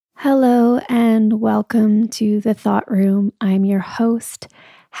Hello and welcome to the Thought Room. I'm your host,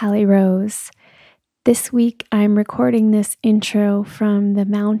 Hallie Rose. This week I'm recording this intro from the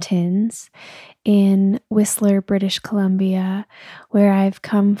mountains in Whistler, British Columbia, where I've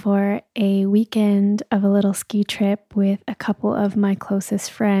come for a weekend of a little ski trip with a couple of my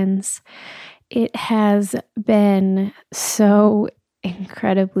closest friends. It has been so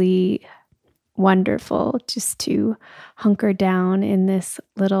incredibly wonderful just to hunker down in this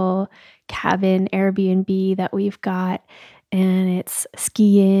little cabin Airbnb that we've got, and it's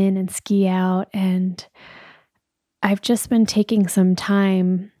ski in and ski out. And I've just been taking some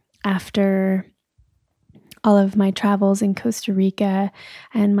time after all of my travels in Costa Rica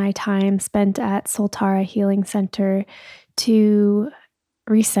and my time spent at Soltara Healing Center to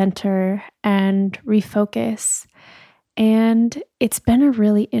recenter and refocus. And it's been a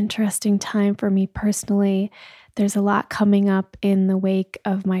really interesting time for me personally. There's a lot coming up in the wake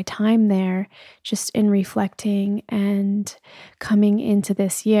of my time there, just in reflecting and coming into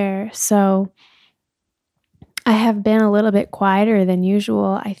this year. So I have been a little bit quieter than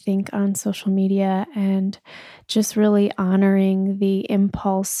usual, I think, on social media, and just really honoring the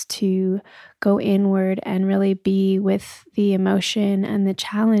impulse to go inward and really be with the emotion and the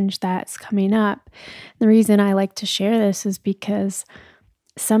challenge that's coming up. The reason I like to share this is because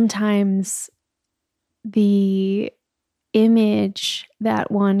sometimes the image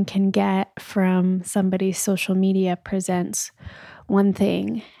that one can get from somebody's social media presents one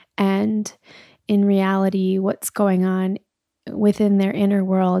thing, and in reality, what's going on within their inner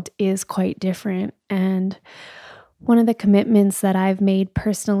world is quite different. And one of the commitments that I've made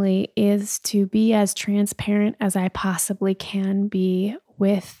personally is to be as transparent as I possibly can be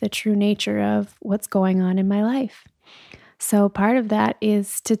with the true nature of what's going on in my life. So part of that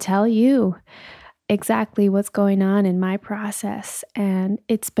is to tell you exactly what's going on in my process. And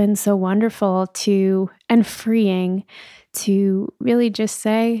it's been so wonderful and freeing to really just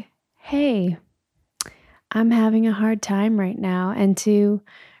say, hey, I'm having a hard time right now, and to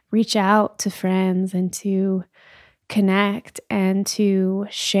reach out to friends and to connect and to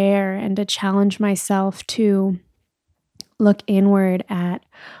share and to challenge myself to look inward at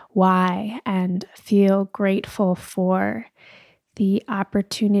why and feel grateful for the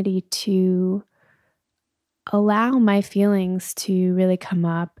opportunity to allow my feelings to really come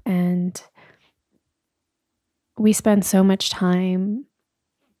up. And we spend so much time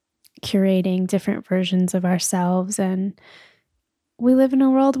curating different versions of ourselves, and we live in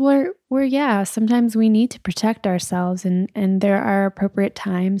a world where sometimes we need to protect ourselves, and there are appropriate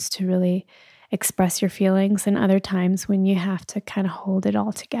times to really express your feelings, and other times when you have to kind of hold it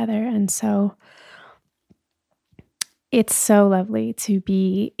all together. And so it's so lovely to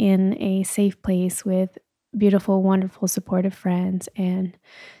be in a safe place with beautiful, wonderful, supportive friends, and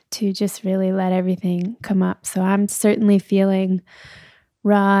to just really let everything come up. So I'm certainly feeling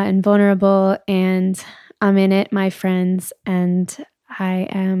raw and vulnerable, and I'm in it, my friends, and I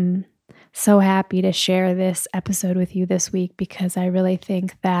am so happy to share this episode with you this week because I really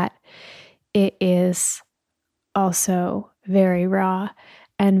think that it is also very raw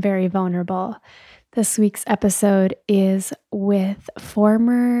and very vulnerable. This week's episode is with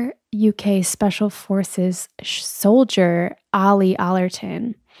former UK Special Forces soldier Ollie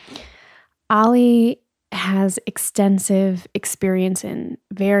Ollerton. Ollie has extensive experience in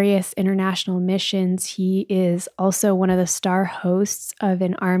various international missions. He is also one of the star hosts of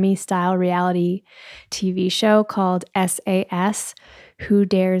an Army-style reality TV show called SAS, Who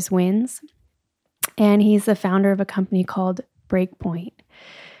Dares Wins. And he's the founder of a company called Breakpoint.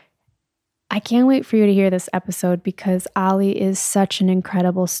 I can't wait for you to hear this episode because Ollie is such an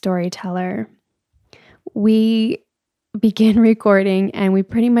incredible storyteller. We begin recording and we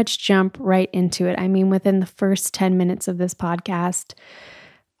pretty much jump right into it. I mean, within the first 10 minutes of this podcast,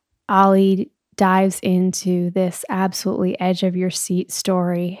 Ollie dives into this absolutely edge of your seat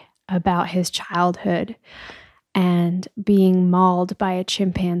story about his childhood and being mauled by a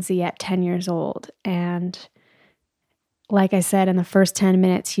chimpanzee at 10 years old. And like I said, in the first 10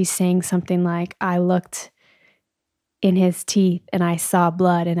 minutes, he's saying something like, I looked in his teeth and I saw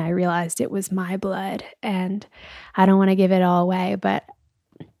blood and I realized it was my blood. And I don't want to give it all away, but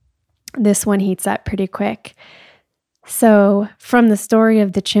this one heats up pretty quick. So from the story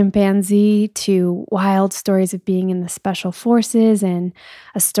of the chimpanzee to wild stories of being in the special forces, and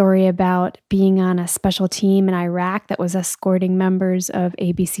a story about being on a special team in Iraq that was escorting members of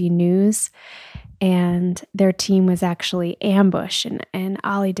ABC News, and their team was actually ambushed. And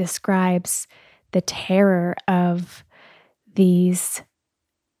Ollie describes the terror of these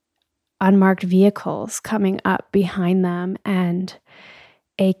unmarked vehicles coming up behind them, and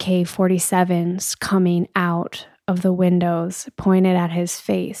AK-47s coming out of the windows pointed at his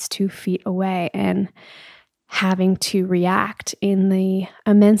face 2 feet away, and having to react in the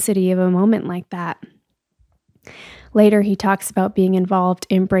immensity of a moment like that. Later, he talks about being involved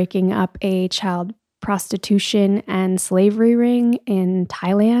in breaking up a child prostitution and slavery ring in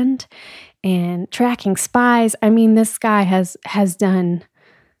Thailand and tracking spies. I mean, this guy has done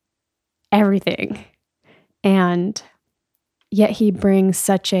everything. And yet he brings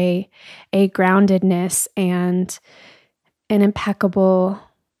such a groundedness and an impeccable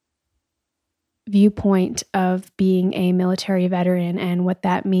viewpoint of being a military veteran and what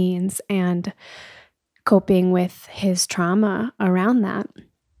that means, and coping with his trauma around that.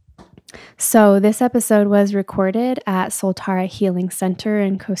 So this episode was recorded at Soltara Healing Center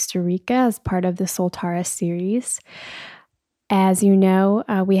in Costa Rica as part of the Soltara series. As you know,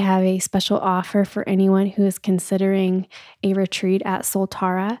 we have a special offer for anyone who is considering a retreat at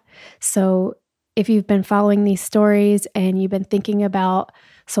Soltara. So if you've been following these stories and you've been thinking about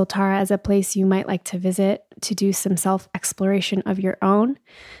Soltara as a place you might like to visit to do some self-exploration of your own,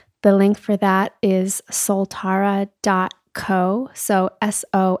 the link for that is soltara.co. So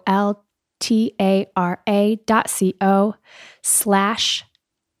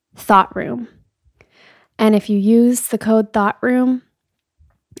soltara.co/thought room. And if you use the code Thought Room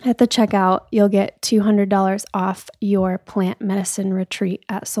at the checkout, you'll get $200 off your plant medicine retreat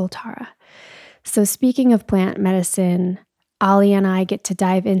at Soltara. So speaking of plant medicine, Ollie and I get to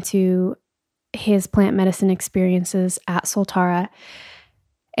dive into his plant medicine experiences at Soltara.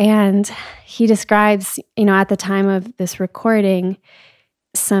 And he describes, at the time of this recording,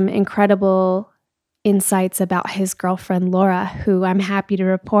 some incredible insights about his girlfriend, Laura, who I'm happy to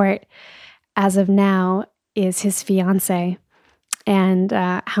report as of now is his fiance, and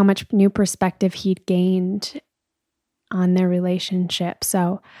how much new perspective he'd gained on their relationship.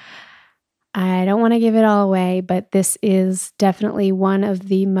 So I don't want to give it all away, but this is definitely one of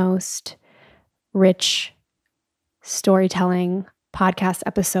the most rich storytelling podcast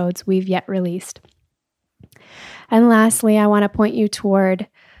episodes we've yet released. And lastly, I want to point you toward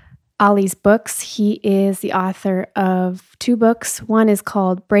Ollie's books. He is the author of 2 books. One is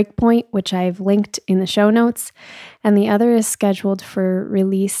called Breakpoint, which I've linked in the show notes, and the other is scheduled for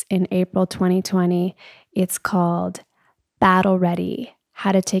release in April 2020. It's called Battle Ready: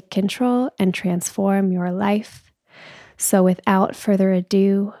 How to Take Control and Transform Your Life. So without further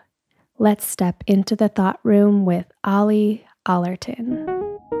ado, let's step into the thought room with Ollie Ollerton.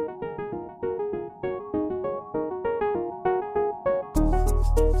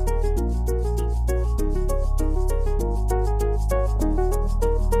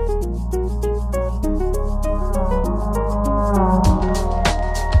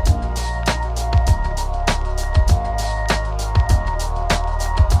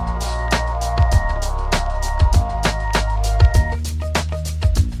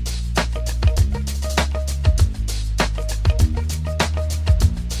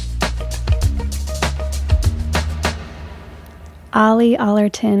 Ollie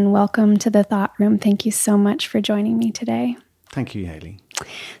Ollerton, welcome to the Thought Room. Thank you so much for joining me today. Thank you, Haley.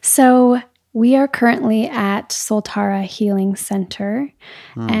 So we are currently at Soltara Healing Center,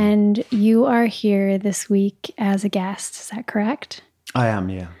 and you are here this week as a guest. Is that correct? I am,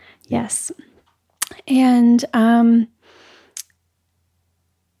 yeah. Yes. And I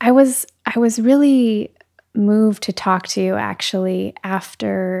was really moved to talk to you actually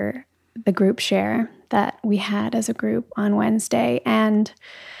after the group share that we had as a group on Wednesday. And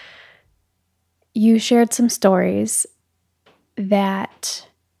you shared some stories that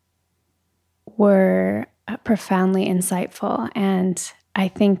were profoundly insightful. And I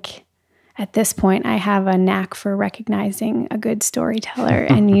think at this point, I have a knack for recognizing a good storyteller,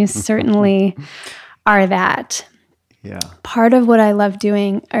 and you certainly are that. Yeah. Part of what I love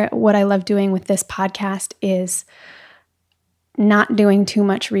doing, or what I love doing with this podcast, is not doing too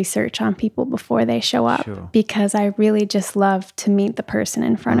much research on people before they show up, because I really just love to meet the person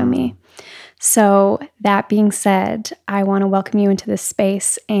in front of me. So that being said, I want to welcome you into this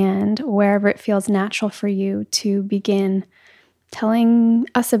space, and wherever it feels natural for you to begin telling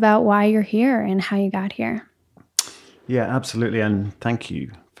us about why you're here and how you got here. Yeah, absolutely. And thank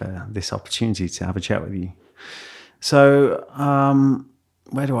you for this opportunity to have a chat with you. So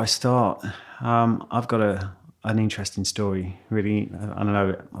where do I start? I've got an interesting story, really. I don't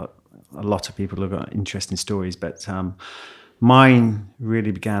know, a lot of people have got interesting stories, but mine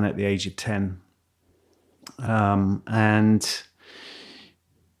really began at the age of 10. And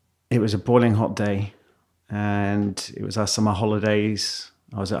it was a boiling hot day, and it was our summer holidays.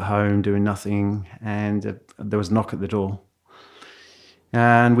 I was at home doing nothing, and there was a knock at the door.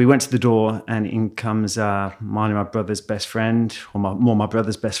 And we went to the door, and in comes mine and my brother's best friend, or my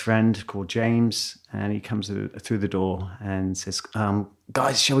brother's best friend, called James. And he comes through the door and says,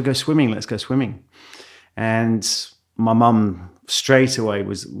 guys, shall we go swimming? Let's go swimming. And my mum straight away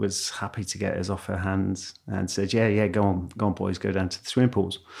was happy to get us off her hands and said, yeah, go on, boys, go down to the swimming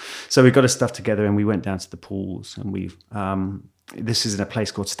pools. So we got our stuff together and we went down to the pools, and this is in a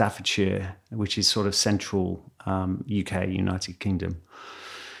place called Staffordshire, which is sort of central UK, United Kingdom.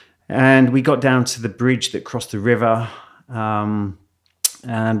 And we got down to the bridge that crossed the river, and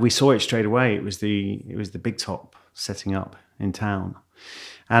we saw it straight away. It was the big top setting up in town,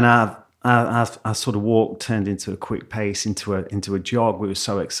 and our sort of walk turned into a quick pace, into a jog. We were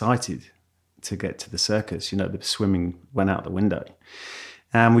so excited to get to the circus. The swimming went out the window.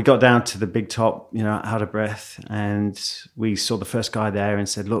 And we got down to the big top, out of breath, and we saw the first guy there and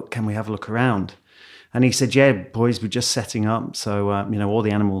said, look, can we have a look around? And he said, yeah, boys, we're just setting up. So, all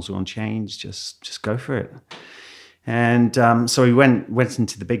the animals are on chains, just go for it. And so we went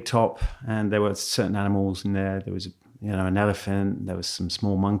into the big top, and there were certain animals in there. There was, an elephant, there was some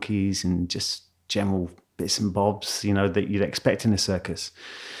small monkeys, and just general bits and bobs, that you'd expect in a circus.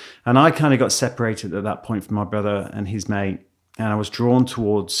 And I kind of got separated at that point from my brother and his mate. And I was drawn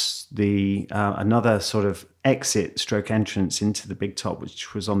towards the another sort of entrance into the big top,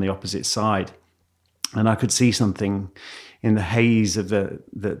 which was on the opposite side. And I could see something in the haze of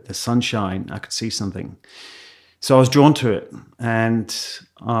the sunshine. I could see something. So I was drawn to it. And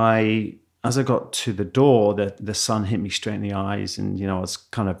as I got to the door, the sun hit me straight in the eyes. And, I was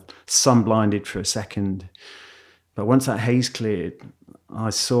kind of sun blinded for a second. But once that haze cleared, I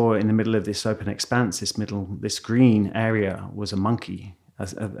saw in the middle of this open expanse, this green area was a monkey,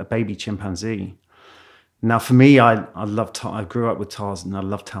 a baby chimpanzee. Now, for me, I grew up with Tarzan. I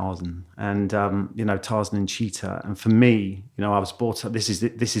love Tarzan, and Tarzan and cheetah. And for me, I was brought up. This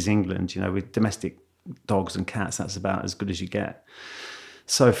is England, with domestic dogs and cats. That's about as good as you get.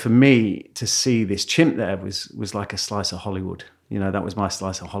 So for me to see this chimp there was like a slice of Hollywood. That was my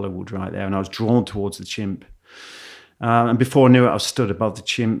slice of Hollywood right there, and I was drawn towards the chimp. And before I knew it, I was stood above the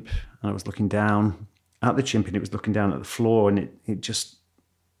chimp, and I was looking down at the chimp, and it was looking down at the floor, and it just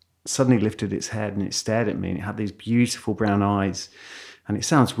suddenly lifted its head and it stared at me, and it had these beautiful brown eyes. And it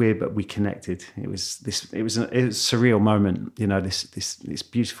sounds weird, but we connected. It was a surreal moment, this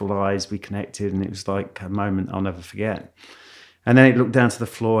beautiful eyes, we connected, and it was like a moment I'll never forget. And then it looked down to the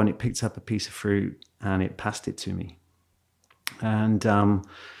floor and it picked up a piece of fruit and it passed it to me. And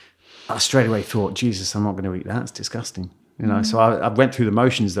I straight away thought, Jesus, I'm not going to eat that. It's disgusting. So I went through the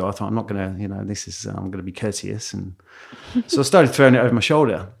motions though. I thought, I'm not going to, I'm going to be courteous. And so I started throwing it over my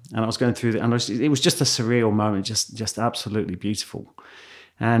shoulder, and I was going through and it was just a surreal moment, just absolutely beautiful.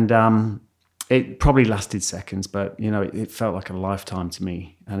 And it probably lasted seconds, but it felt like a lifetime to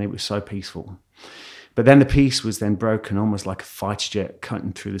me, and it was so peaceful. But then the peace was then broken, almost like a fighter jet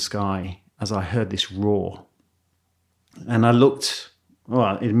cutting through the sky, as I heard this roar. And I looked.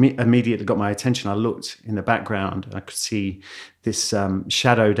 Well, it immediately got my attention. I looked in the background, and I could see this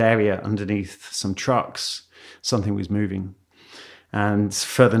shadowed area underneath some trucks. Something was moving, and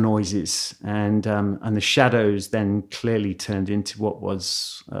further noises, and the shadows then clearly turned into what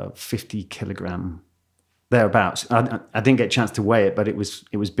was 50 kilogram thereabouts. I didn't get a chance to weigh it, but it was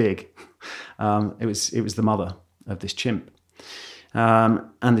big. It was the mother of this chimp,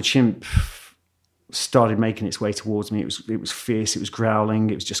 and the chimp started making its way towards me. It was fierce. It was growling.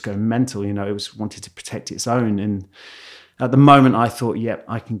 It was just going mental. It was wanted to protect its own. And at the moment, I thought, "Yep,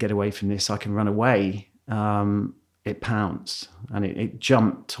 I can get away from this. I can run away." It pounced and it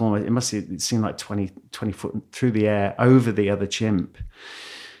jumped. It seemed like 20 foot through the air over the other chimp.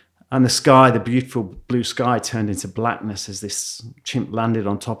 And the sky, the beautiful blue sky, turned into blackness as this chimp landed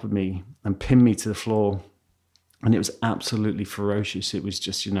on top of me and pinned me to the floor. And it was absolutely ferocious. It was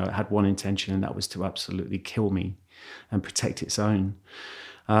just, it had one intention, and that was to absolutely kill me and protect its own.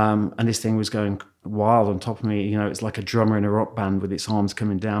 And this thing was going wild on top of me. It's like a drummer in a rock band with its arms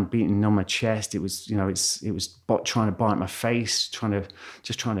coming down, beating on my chest. It was, it was trying to bite my face, trying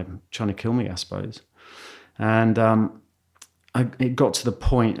to kill me, I suppose. And it got to the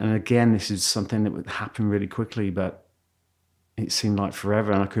point, and again, this is something that would happen really quickly, but it seemed like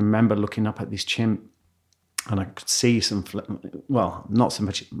forever. And I can remember looking up at this chimp, and I could see not so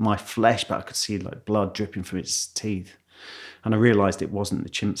much my flesh, but I could see like blood dripping from its teeth. And I realized it wasn't the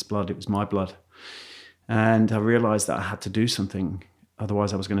chimp's blood, it was my blood. And I realized that I had to do something,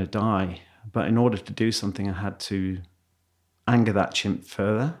 otherwise I was going to die. But in order to do something, I had to anger that chimp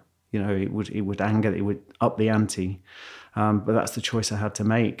further. It would up the ante. But that's the choice I had to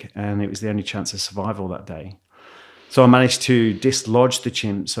make, and it was the only chance of survival that day. So I managed to dislodge the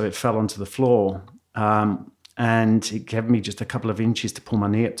chimp so it fell onto the floor. And it gave me just a couple of inches to pull my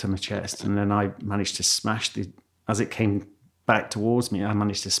knee up to my chest. And then I managed to smash as it came back towards me, I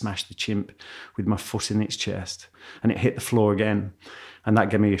managed to smash the chimp with my foot in its chest. And it hit the floor again. And that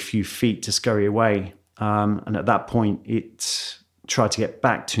gave me a few feet to scurry away. And at that point, it tried to get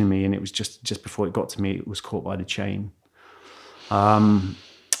back to me. And it was just before it got to me, it was caught by the chain.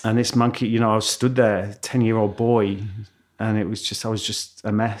 And this monkey, I was stood there, 10-year-old boy, and I was just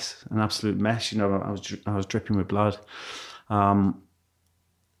a mess, an absolute mess. I was dripping with blood. And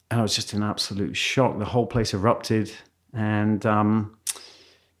I was just in absolute shock. The whole place erupted. And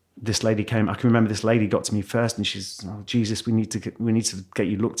this lady came. I can remember this lady got to me first, and she's, "Oh, Jesus, we need to get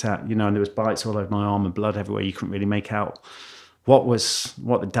you looked at." And there was bites all over my arm and blood everywhere. You couldn't really make out what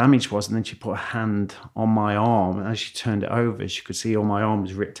the damage was. And then she put a hand on my arm, and as she turned it over, she could see all my arm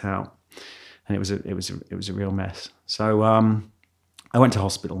was ripped out, and it was a real mess. So I went to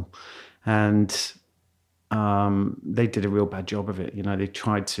hospital, and they did a real bad job of it. They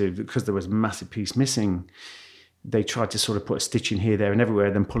tried to, because there was a massive piece missing, they tried to sort of put a stitch in here, there, and everywhere,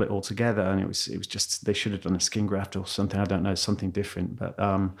 then pull it all together. And it was just, they should have done a skin graft or something. I don't know, something different. But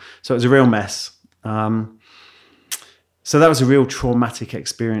so it was a real mess. So that was a real traumatic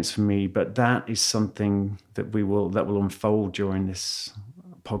experience for me. But that is something that will unfold during this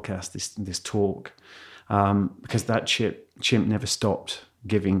podcast, this talk, because that chimp never stopped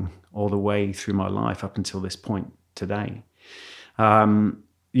giving all the way through my life up until this point today.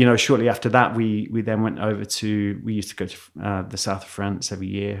 Shortly after that, we then went over we used to go to the south of France every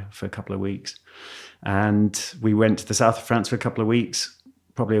year for a couple of weeks. And we went to the south of France for a couple of weeks,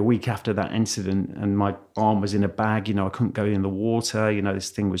 probably a week after that incident, and my arm was in a bag. I couldn't go in the water. This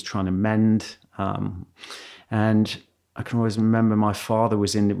thing was trying to mend. And I can always remember my father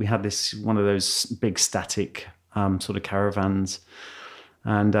was we had one of those big static sort of caravans.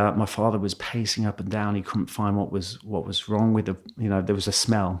 And my father was pacing up and down. He couldn't find what was wrong with there was a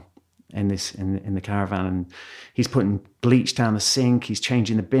smell in the caravan, and he's putting bleach down the sink. He's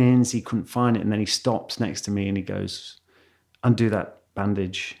changing the bins. He couldn't find it, and then he stops next to me and he goes, "Undo that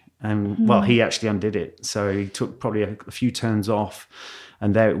bandage." And well, he actually undid it. So he took probably a few turns off,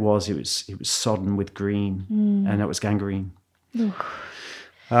 and there it was. It was sodden with green, and it was gangrene.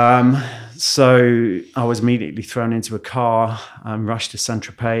 So I was immediately thrown into a car, rushed to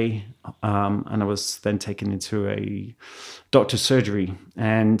Saint-Tropez, and I was then taken into a doctor's surgery.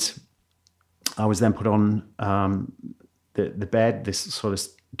 And I was then put on the bed, this sort of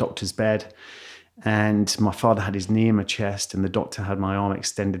doctor's bed. And my father had his knee in my chest, and the doctor had my arm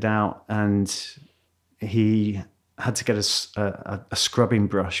extended out. And he had to get a scrubbing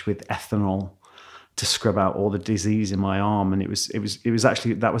brush with ethanol to scrub out all the disease in my arm. And it was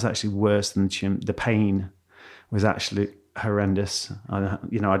actually worse than the chimp. The pain was actually horrendous. I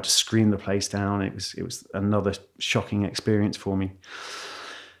just screamed the place down. It was another shocking experience for me.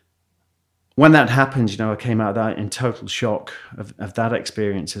 When that happened, I came out of that in total shock of that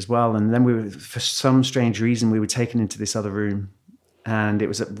experience as well. And then for some strange reason, we were taken into this other room. And it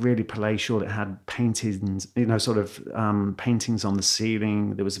was really palatial. It had paintings, paintings on the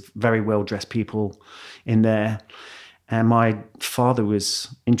ceiling. There was very well-dressed people in there. And my father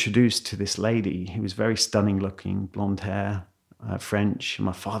was introduced to this lady who was very stunning looking, blonde hair, French. And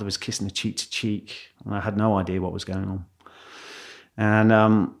my father was kissing her cheek to cheek. And I had no idea what was going on.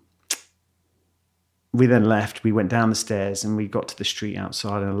 And we then left. We went down the stairs and we got to the street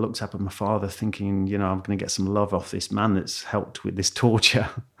outside, and I looked up at my father thinking, I'm going to get some love off this man that's helped with this torture.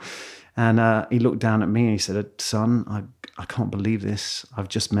 And he looked down at me and he said, "Son, I can't believe this. I've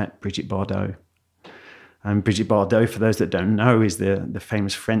just met Brigitte Bardot." And Brigitte Bardot, for those that don't know, is the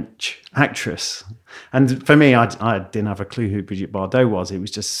famous French actress. And for me, I didn't have a clue who Brigitte Bardot was. It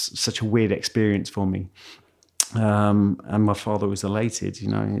was just such a weird experience for me. And my father was elated,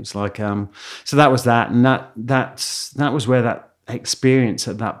 it's like, so that was that. And that was where that experience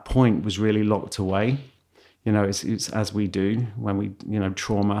at that point was really locked away. It's as we do when we,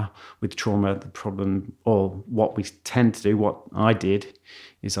 trauma, the problem, or what we tend to do, what I did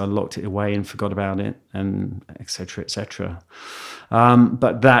is I locked it away and forgot about it, and et cetera, et cetera.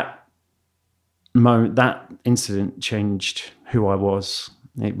 But that incident changed who I was.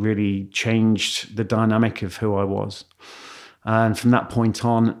 It really changed the dynamic of who I was. And from that point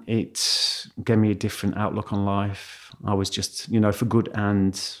on, it gave me a different outlook on life. I was just, for good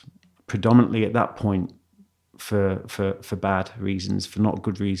and predominantly at that point for bad reasons, for not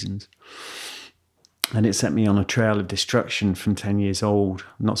good reasons. And it set me on a trail of destruction from 10 years old.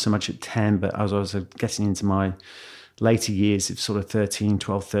 Not so much at 10, but as I was getting into my later years of sort of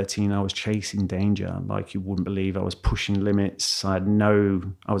 12, 13, I was chasing danger like you wouldn't believe. I was pushing limits. I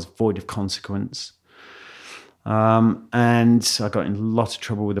was void of consequence. And I got in a lot of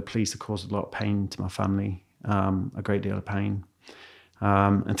trouble with the police that caused a lot of pain to my family, a great deal of pain.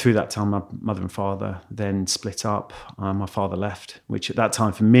 And through that time, my mother and father then split up. My father left, which at that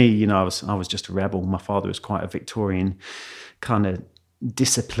time for me, I was just a rebel. My father was quite a Victorian kind of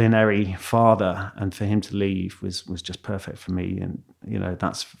disciplinary father, and for him to leave was just perfect for me. And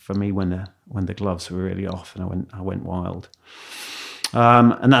that's for me when the gloves were really off, and I went wild.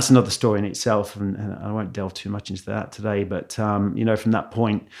 And that's another story in itself, and I won't delve too much into that today. But from that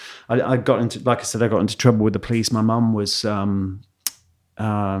point, I got into trouble with the police. My mum was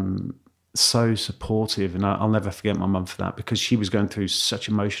so supportive, and I'll never forget my mum for that, because she was going through such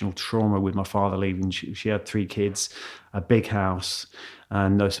emotional trauma with my father leaving. She had 3 kids, a big house,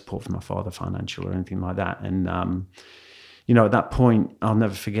 and no support from my father, financial or anything like that. And at that point, I'll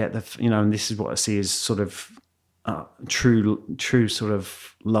never forget that. And this is what I see as sort of true sort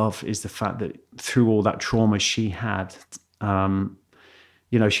of love, is the fact that through all that trauma she had, her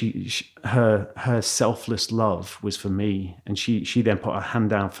selfless love was for me, and she then put her hand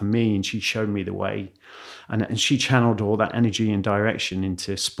down for me, and she showed me the way, and she channeled all that energy and direction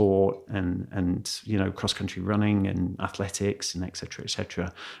into sport and cross country running and athletics and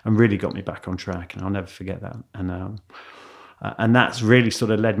etc., and really got me back on track. And I'll never forget that. And that's really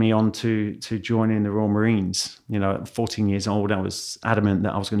sort of led me on to joining the Royal Marines. At 14 years old, I was adamant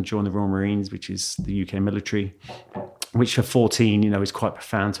that I was going to join the Royal Marines, which is the UK military, which for 14, is quite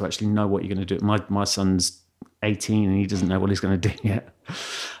profound to actually know what you're going to do. My son's 18 and he doesn't know what he's going to do yet.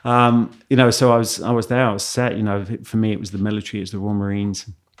 So I was there, I was set. For me, it was the military, it was the Royal Marines,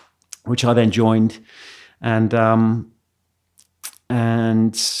 which I then joined. And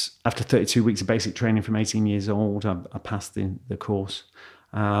after 32 weeks of basic training from 18 years old, I passed the course.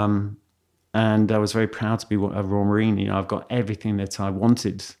 And I was very proud to be a Royal Marine. I've got everything that I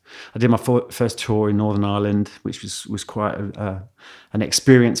wanted. I did my first tour in Northern Ireland, which was quite an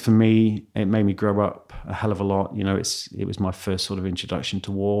experience for me. It made me grow up a hell of a lot. It was my first sort of introduction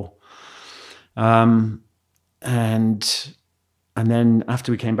to war. And then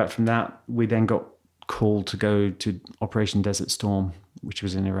after we came back from that, we then got called to go to Operation Desert Storm, which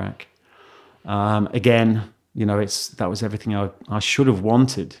was in Iraq. Again, that was everything I should have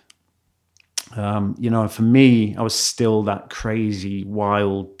wanted. For me, I was still that crazy,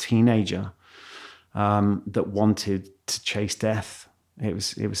 wild teenager that wanted to chase death. It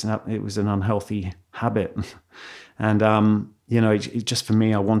was an unhealthy habit, and it just for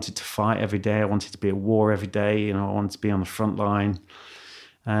me, I wanted to fight every day. I wanted to be at war every day. I wanted to be on the front line,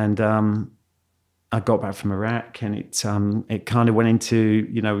 and I got back from Iraq, and it kind of went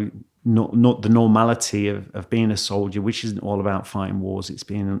into not the normality of being a soldier, which isn't all about fighting wars. It's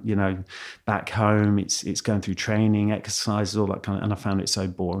being, back home. It's going through training, exercises, all that kind of, and I found it so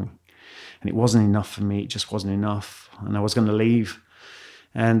boring. And it wasn't enough for me. It just wasn't enough. And I was going to leave.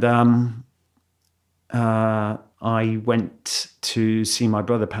 And I went to see my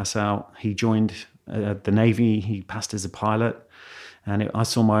brother pass out. He joined the Navy. He passed as a pilot. And I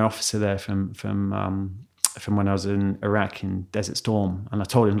saw my officer there from when I was in Iraq in Desert Storm, and I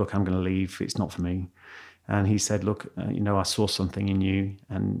told him, look, I'm going to leave. It's not for me. And he said, look, I saw something in you,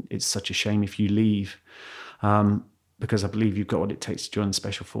 and it's such a shame if you leave, because I believe you've got what it takes to join the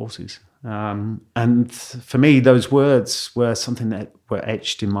Special Forces. And for me, those words were something that were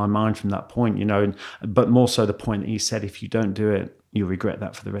etched in my mind from that point, but more so the point that he said, if you don't do it, you'll regret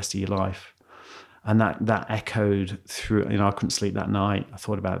that for the rest of your life. And that echoed through. I couldn't sleep that night. I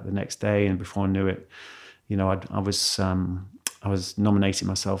thought about it the next day, and before I knew it, I was nominating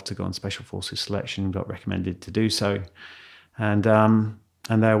myself to go on Special Forces selection. Got recommended to do so, and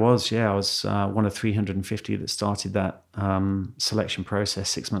there I was. I was one of 350 that started that selection process.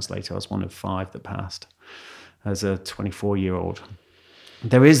 6 months later, I was one of 5 that passed as a 24-year-old.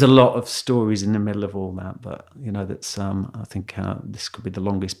 There is a lot of stories in the middle of all that, but that's. I think this could be the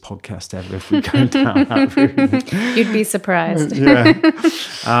longest podcast ever if we go down that route. You'd be surprised. Yeah.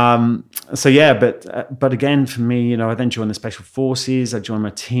 But again, for me, I then joined the Special Forces. I joined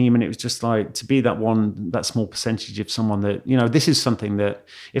my team, and it was just like to be that small percentage of someone that this is something that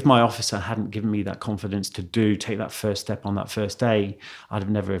if my officer hadn't given me that confidence to take that first step on that first day, I'd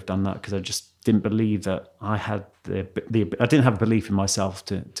have never have done that, because I just didn't believe that I had I didn't have belief in myself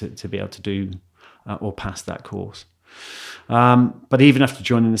to be able to do or pass that course. But even after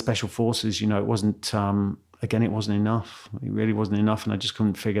joining the Special Forces, it wasn't, it wasn't enough. It really wasn't enough, and I just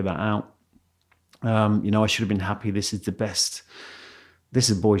couldn't figure that out. I should have been happy. This is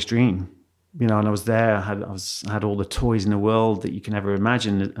a boy's dream. and I was there. I had all the toys in the world that you can ever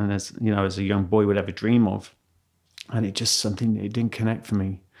imagine, and as a young boy would ever dream of. And it just it didn't connect for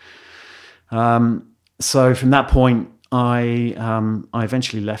me. So from that point, I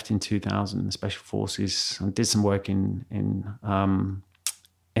eventually left in 2000 the Special Forces and did some work in and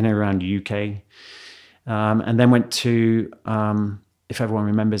around the UK, and then went to, if everyone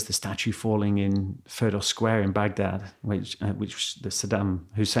remembers, the statue falling in Firdos Square in Baghdad, which was the Saddam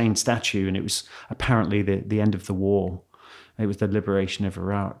Hussein statue, and it was apparently the end of the war. It was the liberation of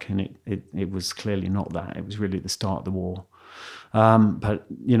Iraq, and it was clearly not that. It was really the start of the war. But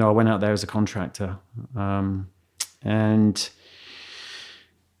I went out there as a contractor, and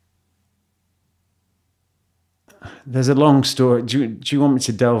there's a long story. Do you want me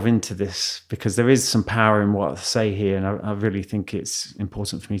to delve into this? Because there is some power in what I say here, and I really think it's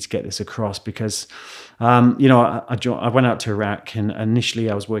important for me to get this across. Because, I went out to Iraq, and initially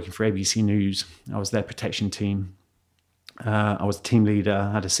I was working for ABC News. I was their protection team. I was a team leader.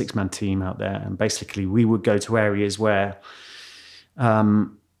 I had a 6-man team out there, and basically we would go to areas where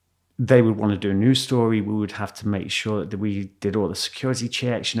they would want to do a news story. We would have to make sure that we did all the security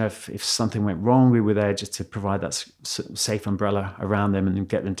checks. If something went wrong, we were there just to provide that safe umbrella around them and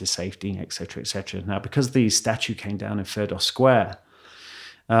get them to safety, et cetera, et cetera. Now, because the statue came down in Firdos Square,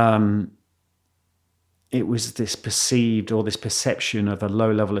 it was this perception of a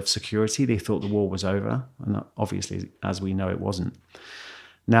low level of security. They thought the war was over, and obviously, as we know, it wasn't.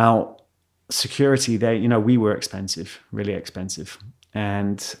 Now, security, we were expensive, really expensive.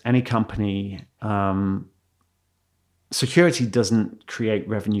 And any company, security doesn't create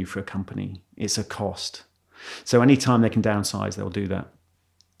revenue for a company. It's a cost. So anytime they can downsize, they'll do that.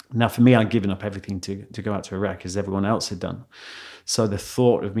 Now, for me, I'd given up everything to go out to Iraq, as everyone else had done. So the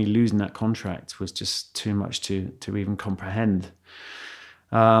thought of me losing that contract was just too much to even comprehend.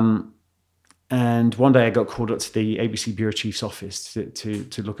 And one day I got called up to the ABC Bureau Chief's office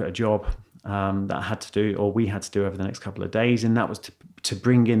to look at a job that I had to do, or we had to do over the next couple of days. And that was to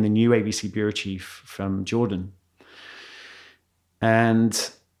bring in the new ABC Bureau Chief from Jordan.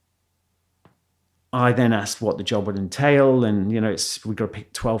 And I then asked what the job would entail, and we've got to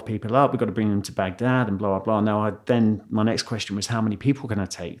pick 12 people up, we've got to bring them to Baghdad, and blah blah blah. Now, my next question was, how many people can I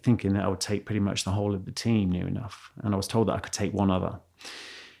take? Thinking that I would take pretty much the whole of the team, near enough, and I was told that I could take one other.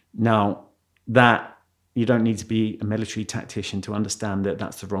 Now, that you don't need to be a military tactician to understand that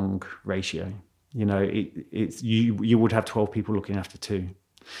that's the wrong ratio. You would have 12 people looking after 2,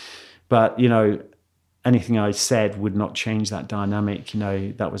 but anything I said would not change that dynamic.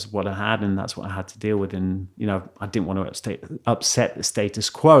 That was what I had, and that's what I had to deal with. And, I didn't want to upset the status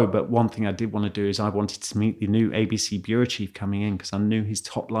quo, but one thing I did want to do is I wanted to meet the new ABC Bureau Chief coming in, because I knew his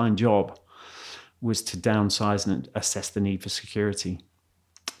top line job was to downsize and assess the need for security.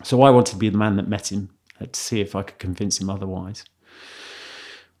 So I wanted to be the man that met him, to see if I could convince him otherwise.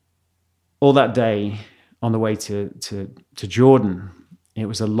 All that day on the way to Jordan, it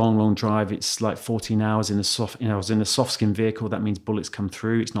was a long, long drive. It's like 14 hours in I was in a soft skin vehicle. That means bullets come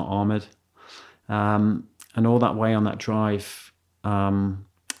through. It's not armored. And all that way on that drive, I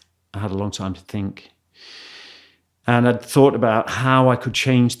had a long time to think. And I'd thought about how I could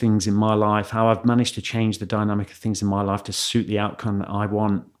change things in my life, how I've managed to change the dynamic of things in my life to suit the outcome that I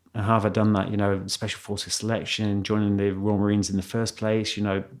want. And how have I done that? Special Forces selection, joining the Royal Marines in the first place,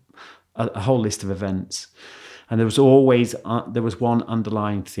 a whole list of events. And there was one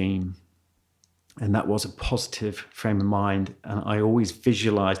underlying theme, and that was a positive frame of mind. And I always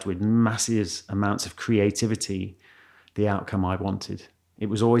visualized with massive amounts of creativity the outcome I wanted. It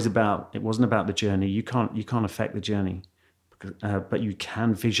wasn't about the journey. You can't affect the journey, but you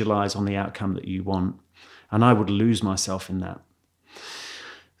can visualize on the outcome that you want. And I would lose myself in that.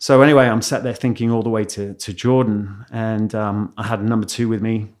 So anyway, I'm sat there thinking all the way to Jordan, and I had a number 2 with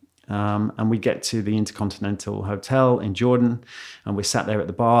me. And we get to the Intercontinental Hotel in Jordan, and we sat there at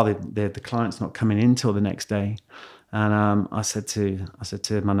the bar. The client's not coming in till the next day, and I said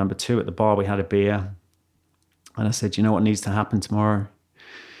to my number 2 at the bar, we had a beer, and I said, "You know what needs to happen tomorrow?"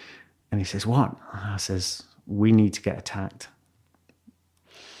 And he says, "What?" I says, "We need to get attacked."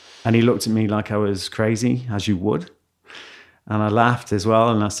 And he looked at me like I was crazy, as you would, and I laughed as well,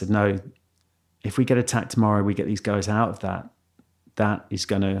 and I said, "No, if we get attacked tomorrow, we get these guys out of that. That's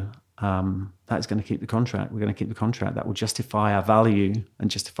going to keep the contract. We're going to keep the contract. That will justify our value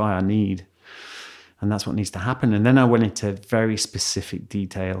and justify our need. And that's what needs to happen." And then I went into very specific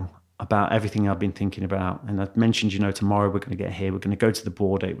detail about everything I've been thinking about. And I mentioned, tomorrow we're going to get here. We're going to go to the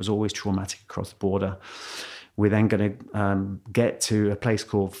border. It was always traumatic across the border. We're then going to get to a place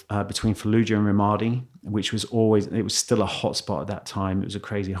called between Fallujah and Ramadi, which was still a hot spot at that time. It was a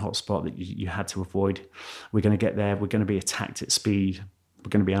crazy hot spot that you had to avoid. We're going to get there. We're going to be attacked at speed. We're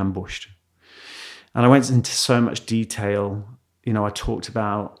going to be ambushed. And I went into so much detail. I talked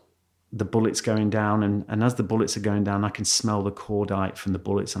about the bullets going down, and as the bullets are going down, I can smell the cordite from the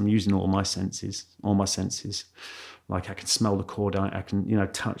bullets. I'm using all my senses. Like I can smell the cordite, I can,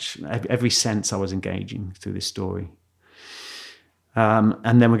 touch every sense I was engaging through this story.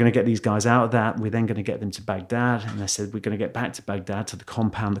 And then we're going to get these guys out of that. We're then going to get them to Baghdad. And they said, we're going to get back to Baghdad to the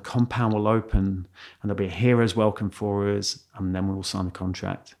compound. The compound will open and there'll be a hero's welcome for us. And then we'll sign the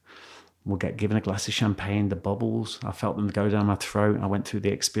contract. We'll get given a glass of champagne, the bubbles. I felt them go down my throat. I went through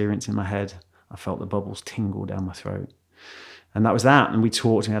the experience in my head. I felt the bubbles tingle down my throat. And that was that. And we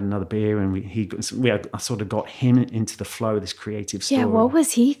talked, we had another beer, and I sort of got him into the flow of this creative story. Yeah, what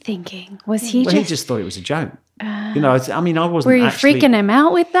was he thinking? He just thought it was a joke. I wasn't. Were you freaking him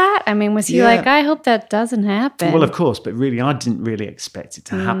out with that? I mean, was he like, I hope that doesn't happen? Well, of course, but really, I didn't really expect it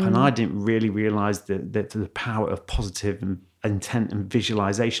to happen. I didn't really realize that the power of positive and intent and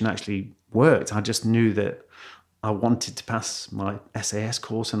visualization actually worked. I just knew that I wanted to pass my SAS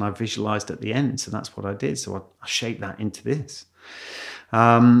course, and I visualized at the end. So that's what I did. So I shaped that into this.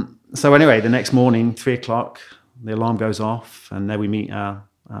 So anyway, the next morning, 3:00, the alarm goes off, and there we meet our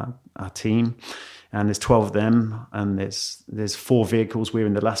team. And there's 12 of them, and there's 4 vehicles. We're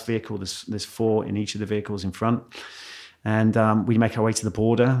in the last vehicle. There's 4 in each of the vehicles in front. And we make our way to the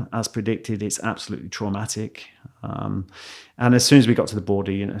border. As predicted, it's absolutely traumatic. And as soon as we got to the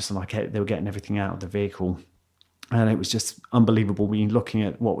border, it's like they were getting everything out of the vehicle. And it was just unbelievable when you're looking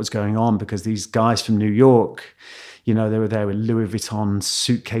at what was going on, because these guys from New York, they were there with Louis Vuitton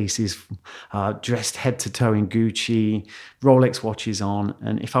suitcases, dressed head to toe in Gucci, Rolex watches on.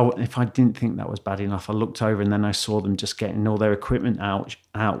 And if I didn't think that was bad enough, I looked over and then I saw them just getting all their equipment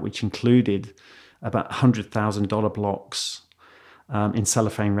out, which included about $100,000 blocks in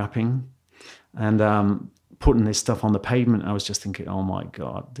cellophane wrapping, and putting this stuff on the pavement. I was just thinking, oh my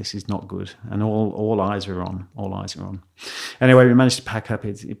God, this is not good. And all eyes were on. Anyway, we managed to pack up.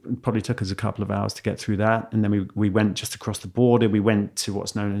 It probably took us a couple of hours to get through that. And then we went just across the border. We went to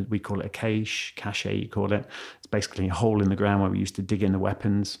what's known as, we call it a cache you call it. It's basically a hole in the ground where we used to dig in the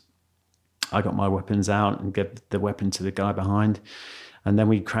weapons. I got my weapons out and gave the weapon to the guy behind. And then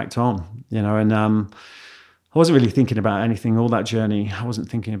we cracked on, and I wasn't really thinking about anything all that journey. I wasn't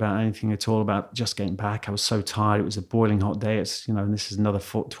thinking about anything at all about just getting back. I was so tired. It was a boiling hot day. It's, and this is another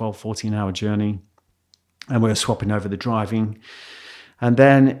 12, 14-hour journey. And we were swapping over the driving. And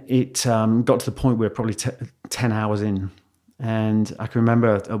then it got to the point where probably 10 hours in. And I can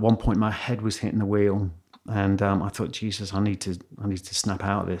remember at one point my head was hitting the wheel. And I thought, Jesus, I need to snap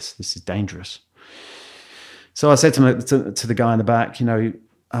out of this. This is dangerous. So I said to the guy in the back,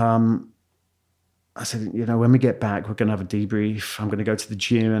 I said, when we get back, we're going to have a debrief. I'm going to go to the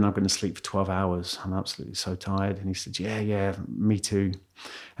gym and I'm going to sleep for 12 hours. I'm absolutely so tired. And he said, yeah, me too.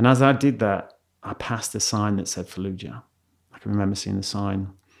 And as I did that, I passed a sign that said Fallujah. I can remember seeing the sign,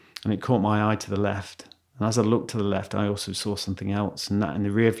 and it caught my eye to the left. And as I looked to the left, I also saw something else. And that in the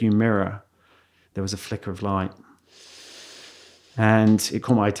rearview mirror, there was a flicker of light. And it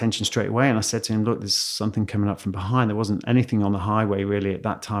caught my attention straight away. And I said to him, look, there's something coming up from behind. There wasn't anything on the highway really at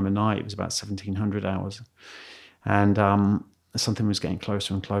that time of night. It was about 1700 hours. And something was getting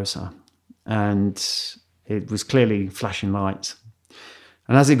closer and closer. And it was clearly flashing lights.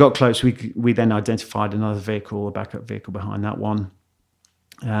 And as it got close, we then identified another vehicle, a backup vehicle behind that one.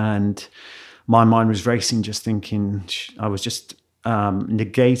 And my mind was racing, just thinking, I was just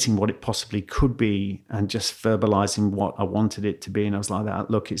negating what it possibly could be and just verbalizing what I wanted it to be. And I was like, that,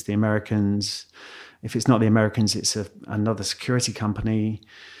 look, it's the Americans. If it's not the Americans, it's another security company.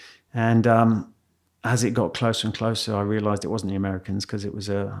 And as it got closer and closer, I realized it wasn't the Americans, because it was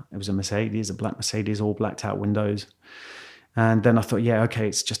a Mercedes, a black Mercedes, all blacked out windows. And then I thought, yeah, okay,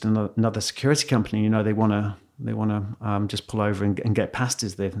 it's just another security company. They want to just pull over and get past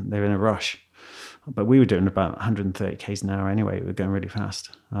us. They're in a rush. But we were doing about 130 k's an hour anyway. We were going really fast.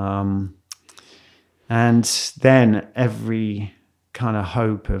 And then every kind of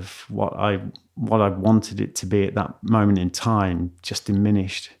hope of what I wanted it to be at that moment in time just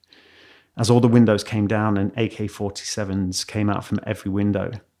diminished as all the windows came down and AK-47s came out from every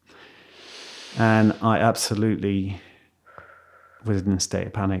window. And I absolutely was in a state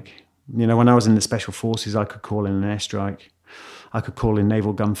of panic. When I was in the special forces, I could call in an airstrike. I could call in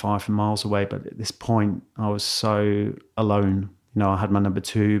naval gunfire from miles away, but at this point, I was so alone. I had my number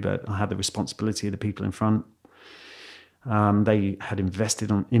 2, but I had the responsibility of the people in front. They had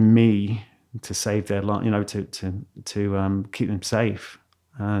invested in me to save their life, to keep them safe.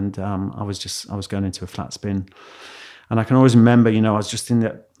 And I was going into a flat spin. And I can always remember, I was just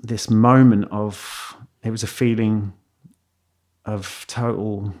in this moment of, it was a feeling of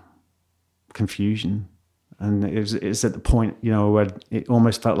total confusion. And it was at the point, where it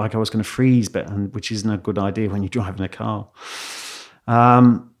almost felt like I was going to freeze, which isn't a good idea when you're driving a car.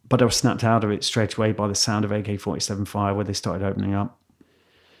 But I was snapped out of it straight away by the sound of AK-47 fire, where they started opening up.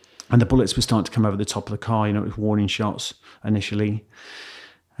 And the bullets were starting to come over the top of the car, it was warning shots initially.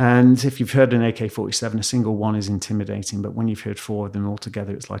 And if you've heard an AK-47, a single one is intimidating, but when you've heard 4 of them all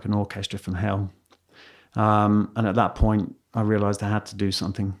together, it's like an orchestra from hell. And at that point, I realized I had to do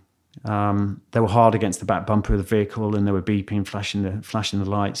something. They were hard against the back bumper of the vehicle, and they were beeping, flashing the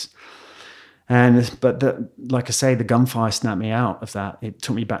lights. But like I say, the gunfire snapped me out of that. It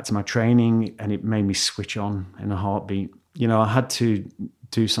took me back to my training, and it made me switch on in a heartbeat. I had to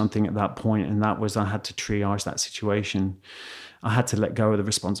do something at that point, and that was I had to triage that situation. I had to let go of the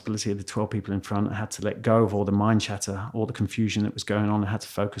responsibility of the 12 people in front. I had to let go of all the mind chatter, all the confusion that was going on. I had to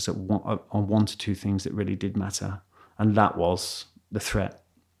focus on 1 to 2 things that really did matter, and that was the threat.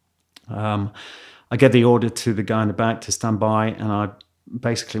 I gave the order to the guy in the back to stand by, and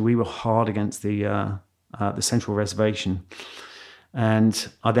we were hard against the central reservation, and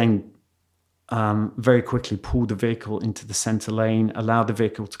I then very quickly pulled the vehicle into the center lane, allowed the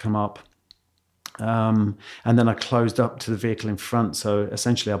vehicle to come up, and then I closed up to the vehicle in front. So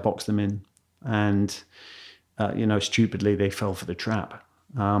essentially, I boxed them in, and stupidly they fell for the trap.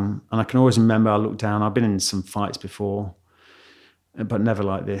 And I can always remember I looked down. I've been in some fights before, but never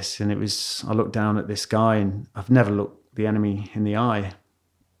like this. And I looked down at this guy, and I've never looked the enemy in the eye.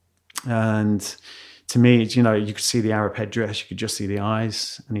 And to me, you could see the Arab headdress, you could just see the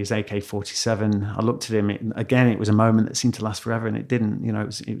eyes, and his AK-47. I looked at him, it was a moment that seemed to last forever, and it didn't.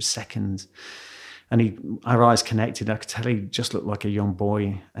 It was seconds. And our eyes connected. I could tell he just looked like a young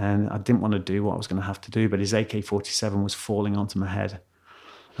boy, and I didn't want to do what I was going to have to do, but his AK-47 was falling onto my head,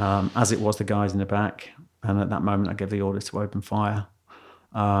 as it was the guys in the back. And at that moment, I gave the order to open fire,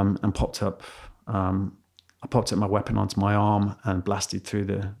 and popped up. I popped up my weapon onto my arm and blasted through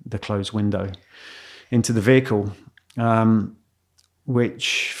the closed window into the vehicle,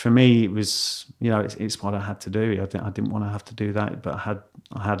 which for me was, it's what I had to do. I didn't want to have to do that, but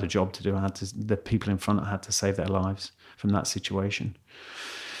I had a job to do. The people in front, I had to save their lives from that situation.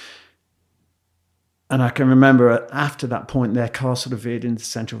 And I can remember after that point, their car sort of veered into the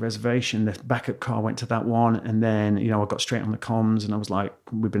central reservation. The backup car went to that one. And then, I got straight on the comms, and I was like,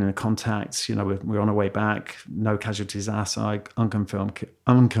 we've been in contact, we're on our way back. No casualties our side,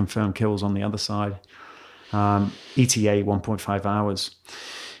 unconfirmed kills on the other side. ETA 1.5 hours.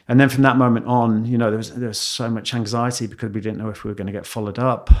 And then from that moment on, there was so much anxiety because we didn't know if we were going to get followed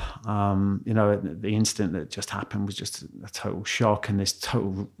up. The incident that just happened was just a total shock, and this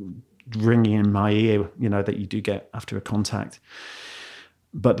total ringing in my ear, that you do get after a contact.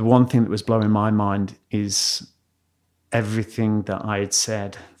 But the one thing that was blowing my mind is everything that I had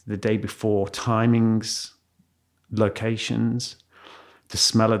said the day before, timings, locations, the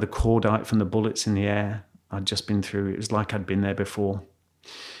smell of the cordite from the bullets in the air I'd just been through. It was like I'd been there before,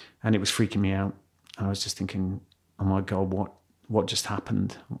 and it was freaking me out. And I was just thinking, oh my God, what just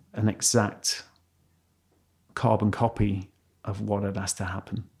happened? An exact carbon copy of what had asked to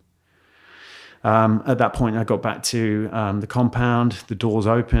happen. At that point, I got back to the compound, the doors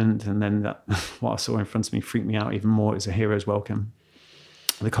opened, and then what I saw in front of me freaked me out even more. It was a hero's welcome.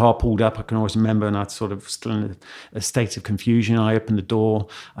 The car pulled up, I can always remember, and I sort of still in a state of confusion. I opened the door,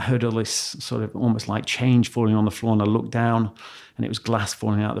 I heard all this sort of almost like change falling on the floor, and I looked down, and it was glass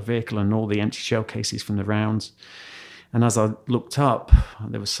falling out of the vehicle and all the empty shell cases from the rounds. And as I looked up,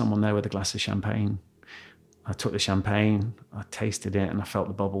 there was someone there with a glass of champagne. I took the champagne, I tasted it, and I felt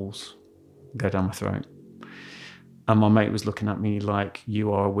the bubbles go down my throat. And my mate was looking at me like,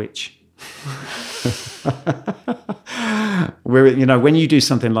 you are a witch. When you do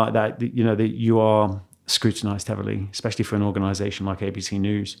something like that, that you are scrutinized heavily, especially for an organization like ABC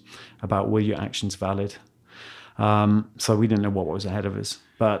News, about were your actions valid. So we didn't know what was ahead of us.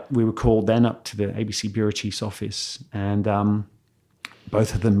 But we were called then up to the ABC Bureau Chief's office, and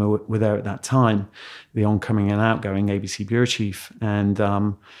both of them were there at that time, the oncoming and outgoing ABC Bureau Chief.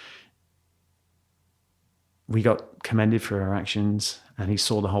 And we got commended for our actions, and he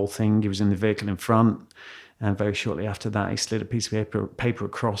saw the whole thing. He was in the vehicle in front, and very shortly after that, he slid a piece of paper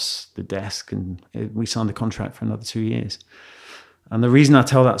across the desk, and we signed the contract for another 2 years. And the reason I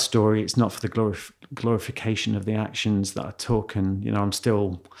tell that story, it's not for the glorification of the actions that I took, and I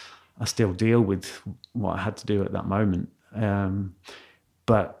still deal with what I had to do at that moment.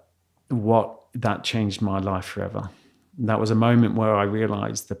 But what that changed my life forever. That was a moment where I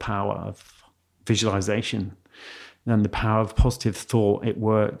realized the power of visualization and the power of positive thought. It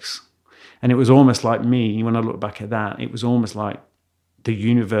works. And it was almost like me, when I look back at that, it was almost like the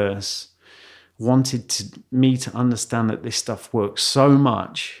universe wanted me to understand that this stuff works so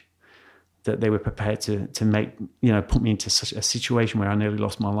much that they were prepared to make, put me into such a situation where I nearly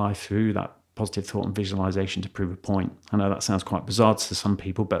lost my life through that positive thought and visualization to prove a point. I know that sounds quite bizarre to some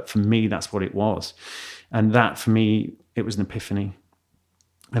people, but for me, that's what it was. And that, for me, it was an epiphany.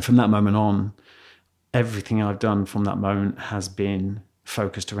 And from that moment on, everything I've done from that moment has been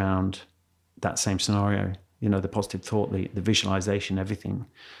focused around that same scenario, the positive thought, the visualization, everything.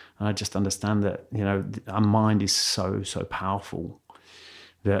 And I just understand that, our mind is so, so powerful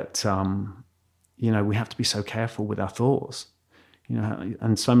that, we have to be so careful with our thoughts,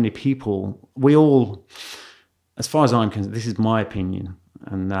 and so many people, we all, as far as I'm concerned, this is my opinion,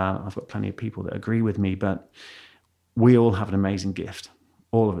 and I've got plenty of people that agree with me, but we all have an amazing gift,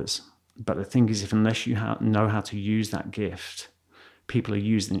 all of us. But the thing is, unless you know how to use that gift, people are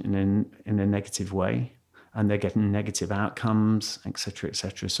using it in a negative way, and they're getting negative outcomes, et cetera, et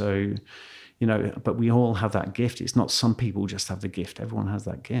cetera. So, but we all have that gift. It's not some people just have the gift. Everyone has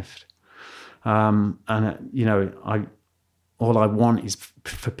that gift. All I want is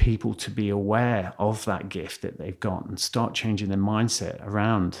for people to be aware of that gift that they've got and start changing their mindset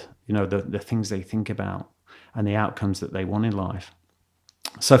around, the things they think about and the outcomes that they want in life.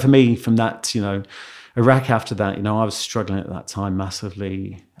 So for me, from that, Iraq after that, I was struggling at that time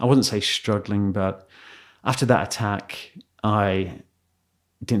massively. I wouldn't say struggling, but after that attack, I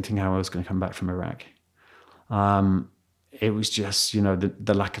didn't think how I was going to come back from Iraq. It was just,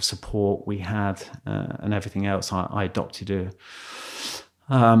 the lack of support we had and everything else. I adopted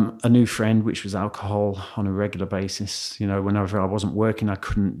a new friend, which was alcohol, on a regular basis. Whenever I wasn't working, I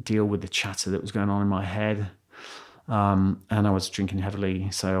couldn't deal with the chatter that was going on in my head. And I was drinking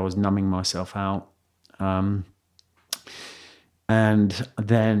heavily, so I was numbing myself out. And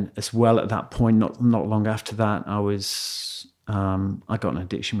then as well, at that point, not long after that, I got an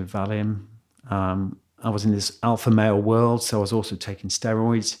addiction with Valium. I was in this alpha male world, so I was also taking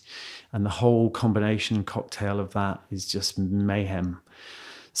steroids, and the whole combination cocktail of that is just mayhem.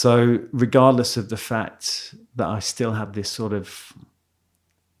 So regardless of the fact that I still have this sort of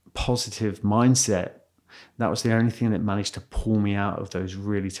positive mindset, that was the only thing that managed to pull me out of those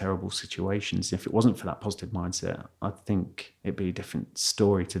really terrible situations. If it wasn't for that positive mindset, I think it'd be a different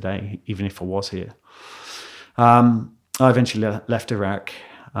story today, even if I was here. I eventually left Iraq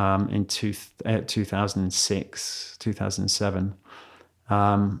in 2006, 2007.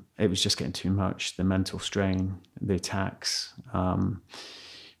 It was just getting too much, the mental strain, the attacks.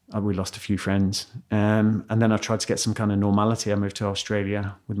 We lost a few friends. And then I tried to get some kind of normality. I moved to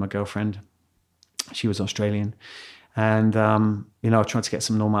Australia with my girlfriend. She was Australian. And, I tried to get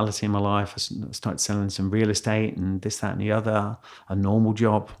some normality in my life. I started selling some real estate and this, that, and the other, a normal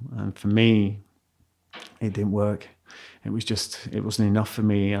job. And for me, it didn't work. It wasn't enough for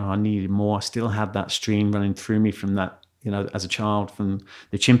me. I needed more. I still had that stream running through me from that, as a child, from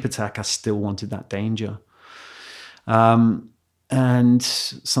the chimp attack. I still wanted that danger. And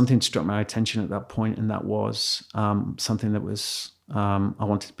something struck my attention at that point, and that was something that was I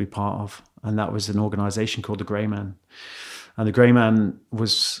wanted to be part of. And that was an organization called the Grey Man. And the Grey Man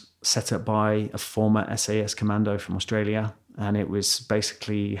was set up by a former SAS commando from Australia. And it was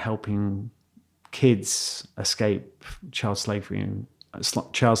basically helping kids escape child slavery and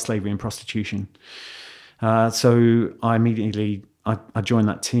prostitution. So I immediately I joined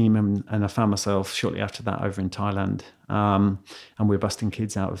that team, and I found myself shortly after that over in Thailand. And we were busting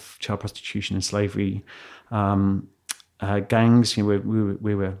kids out of child prostitution and slavery gangs.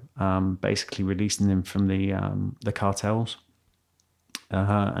 We were basically releasing them from the cartels.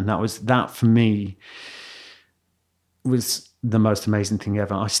 And that for me was the most amazing thing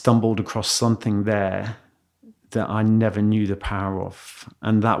ever. I stumbled across something there that I never knew the power of.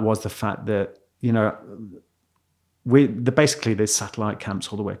 And that was the fact that, basically there's satellite camps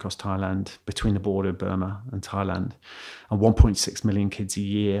all the way across Thailand, between the border of Burma and Thailand. And 1.6 million kids a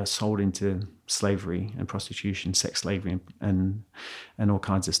year are sold into slavery and prostitution, sex slavery and all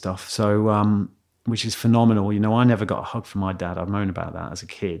kinds of stuff. So, which is phenomenal. I never got a hug from my dad. I've known about that as a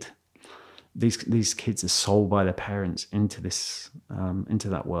kid. These kids are sold by their parents into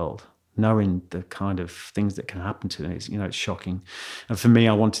that world, knowing the kind of things that can happen to them. It's shocking. And for me,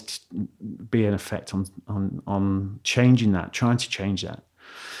 I wanted to be an effect on changing that, trying to change that.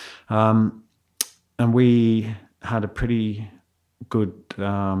 And we had a pretty good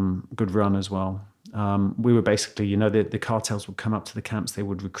run as well. We were basically, the cartels would come up to the camps, they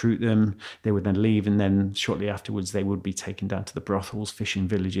would recruit them, they would then leave, and then shortly afterwards they would be taken down to the brothels, fishing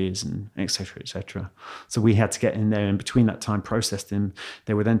villages, and et cetera, et cetera. So we had to get in there, and between that time process them.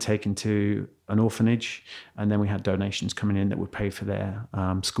 They were then taken to an orphanage, and then we had donations coming in that would pay for their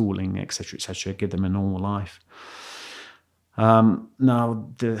schooling, et cetera, give them a normal life. Now,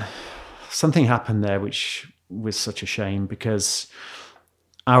 something happened there which was such a shame, because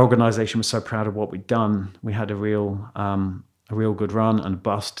our organisation was so proud of what we'd done. We had a real good run and a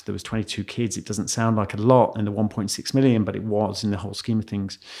bust. There was 22 kids. It doesn't sound like a lot in the 1.6 million, but it was in the whole scheme of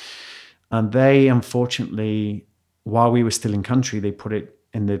things. And they, unfortunately, while we were still in country, they put it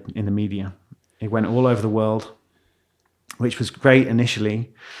in the media. It went all over the world, which was great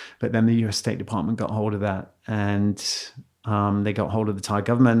initially, but then the US State Department got hold of that, and they got hold of the Thai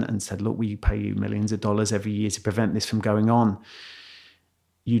government and said, look, we pay you millions of dollars every year to prevent this from going on.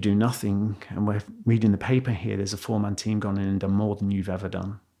 You do nothing, and we're reading the paper here. There's a 4-man team gone in and done more than you've ever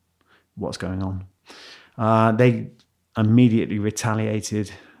done. What's going on? They immediately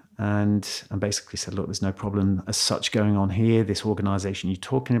retaliated and basically said, look, there's no problem as such going on here. This organisation you're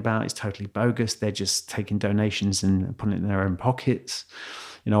talking about is totally bogus. They're just taking donations and putting it in their own pockets.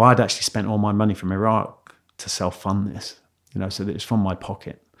 I'd actually spent all my money from Iraq to self-fund this, so that it's from my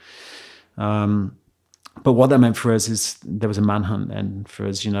pocket. But what that meant for us is there was a manhunt then for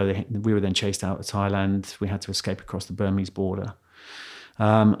us. We were then chased out of Thailand. We had to escape across the Burmese border,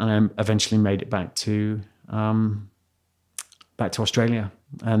 and I eventually made it back to Australia.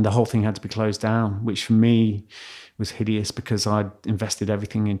 And the whole thing had to be closed down, which for me was hideous because I'd invested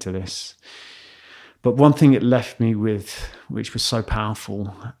everything into this. But one thing it left me with, which was so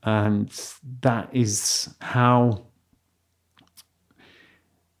powerful, and that is how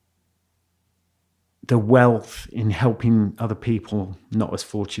the wealth in helping other people not as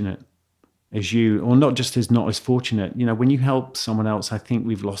fortunate as you, or not just as not as fortunate. When you help someone else, I think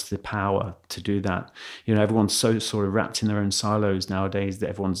we've lost the power to do that. Everyone's so sort of wrapped in their own silos nowadays that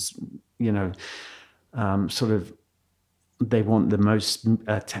everyone's, sort of, they want the most,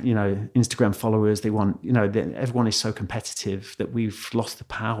 Instagram followers. They want, everyone is so competitive that we've lost the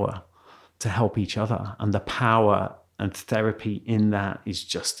power to help each other. And the power and therapy in that is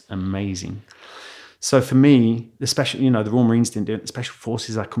just amazing. So for me, the Royal Marines didn't do it. The Special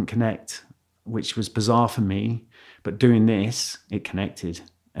Forces, I couldn't connect, which was bizarre for me. But doing this, it connected.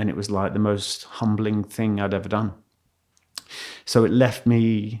 And it was like the most humbling thing I'd ever done. So it left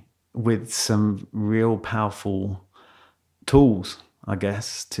me with some real powerful tools, I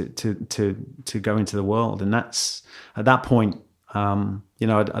guess, to go into the world. And that's, at that point,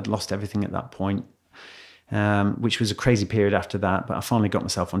 I'd lost everything at that point. Which was a crazy period after that, but I finally got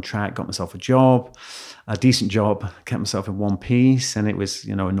myself on track, got myself a job, a decent job, kept myself in one piece, and it was,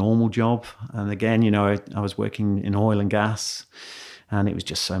 a normal job. And again, I was working in oil and gas, and it was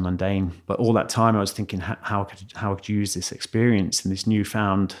just so mundane. But all that time I was thinking how I could use this experience and this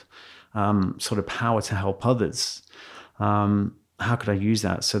newfound sort of power to help others. How could I use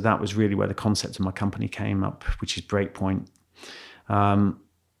that? So that was really where the concept of my company came up, which is Breakpoint.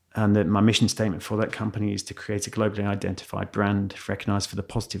 And my mission statement for that company is to create a globally identified brand recognized for the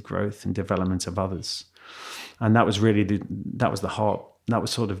positive growth and development of others. And that was really that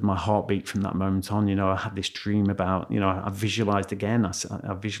was sort of my heartbeat from that moment on. I had this dream about, I visualized again,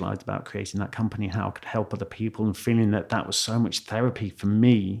 I visualized about creating that company, how I could help other people, and feeling that was so much therapy for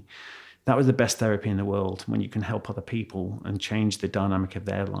me. That was the best therapy in the world, when you can help other people and change the dynamic of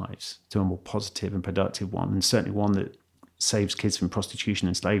their lives to a more positive and productive one, and certainly one that saves kids from prostitution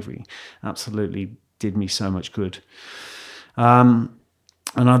and slavery. Absolutely did me so much good. And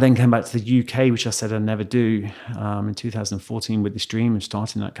I then came back to the UK, which I said I'd never do, in 2014 with this dream of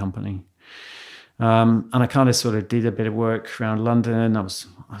starting that company. And I kind of sort of did a bit of work around London. I was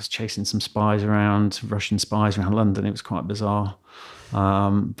chasing some spies around, Russian spies around London. It was quite bizarre.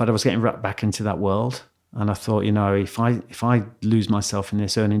 But I was getting wrapped back into that world. And I thought, if I lose myself in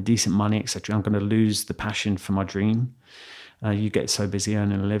this, earning decent money, etc., I'm going to lose the passion for my dream. You get so busy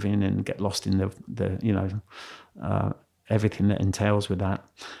earning a living and get lost in the everything that entails with that.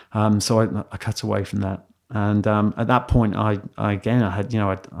 So I cut away from that. And at that point, I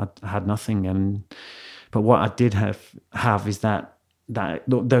had nothing. But what I did have is that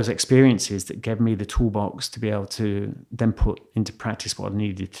those experiences that gave me the toolbox to be able to then put into practice what I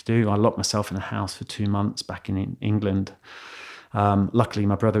needed to do. I locked myself in a house for 2 months back in England. Luckily,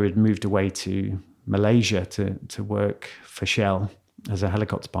 my brother had moved away to Malaysia to work for Shell as a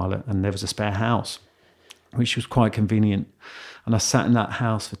helicopter pilot, and there was a spare house, which was quite convenient. And I sat in that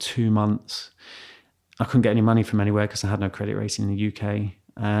house for 2 months. I couldn't get any money from anywhere because I had no credit rating in the UK.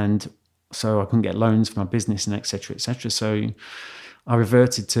 And so I couldn't get loans for my business and et cetera, et cetera. So I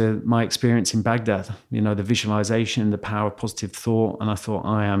reverted to my experience in Baghdad, the visualization, the power of positive thought. And I thought,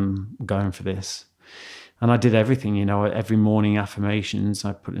 I am going for this. And I did everything, every morning affirmations.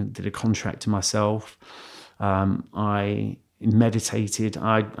 I did a contract to myself. I meditated.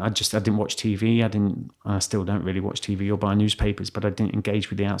 I didn't watch TV. I still don't really watch TV or buy newspapers, but I didn't engage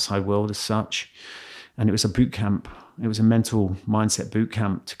with the outside world as such. And it was a boot camp. It was a mental mindset boot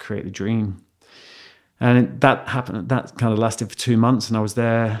camp to create the dream. And that happened, that kind of lasted for 2 months. And I was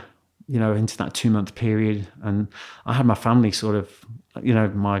there, into that 2-month period. And I had my family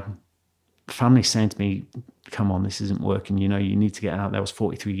my family saying to me, come on, this isn't working. You need to get out there. I was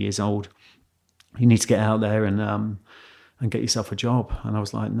 43 years old. You need to get out there and get yourself a job. And I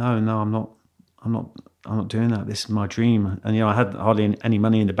was like, no, I'm not doing that. This is my dream. And, I had hardly any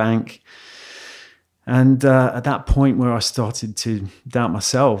money in the bank. And at that point where I started to doubt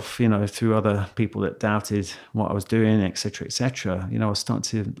myself, through other people that doubted what I was doing, et cetera, I was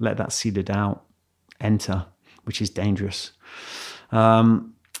starting to let that seed of doubt enter, which is dangerous.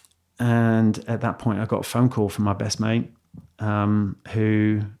 And at that point, I got a phone call from my best mate,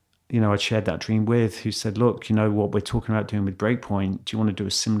 who, I'd shared that dream with, who said, look, what we're talking about doing with Breakpoint, do you want to do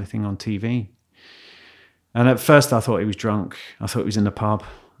a similar thing on TV? And at first I thought he was drunk. I thought he was in the pub.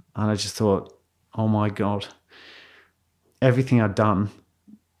 And I just thought, oh my God, everything I'd done,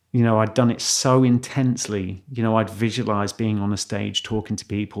 I'd done it so intensely. I'd visualized being on a stage talking to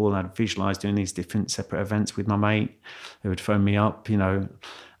people, and I'd visualized doing these different separate events with my mate who would phone me up,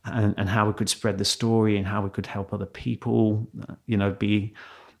 and how we could spread the story and how we could help other people,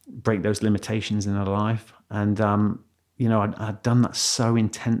 break those limitations in their life. And, I'd done that so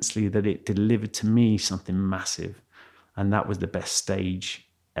intensely that it delivered to me something massive. And that was the best stage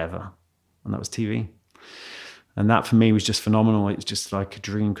ever. And that was TV. And that for me was just phenomenal. It's just like a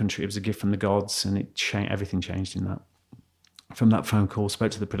dream country. It was a gift from the gods, and everything changed in that. From that phone call,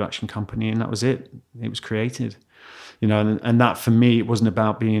 spoke to the production company, and that was it. It was created. And that for me, it wasn't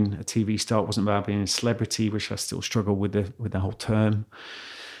about being a TV star. It wasn't about being a celebrity, which I still struggle with the whole term.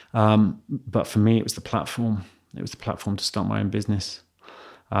 But for me, it was the platform. It was the platform to start my own business.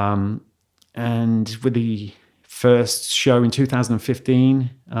 And with the first show in 2015,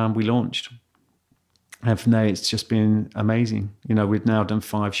 we launched. And from there, it's just been amazing. We've now done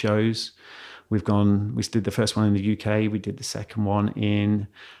 5 shows. We did the first one in the UK. We did the second one in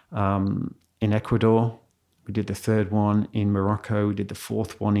Ecuador. We did the third one in Morocco. We did the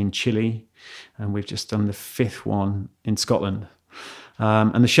fourth one in Chile. And we've just done the 5th one in Scotland.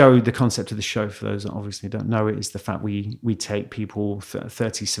 And the concept of the show, for those that obviously don't know it, is the fact we take people,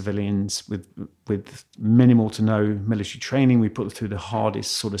 30 civilians with minimal to no military training. We put them through the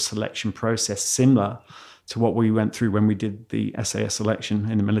hardest sort of selection process, similar to what we went through when we did the SAS selection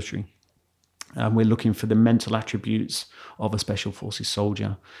in the military. We're looking for the mental attributes of a special forces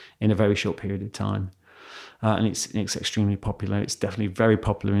soldier in a very short period of time. And it's extremely popular. It's definitely very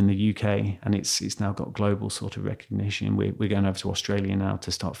popular in the UK, and it's now got global sort of recognition. We're going over to Australia now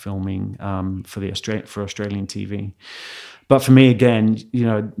to start filming for Australian TV. But for me, again,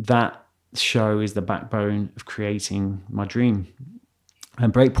 that show is the backbone of creating my dream.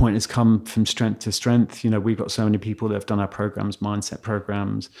 And Breakpoint has come from strength to strength. We've got so many people that have done our programs, mindset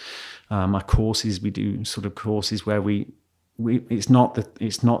programs, our courses. We do sort of courses where it's not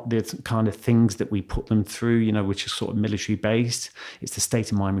the kind of things that we put them through, which is sort of military based. It's the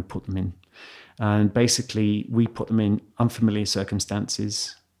state of mind we put them in. And basically we put them in unfamiliar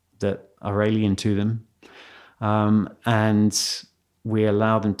circumstances that are alien to them. And we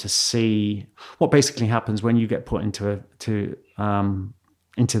allow them to see what basically happens when you get put into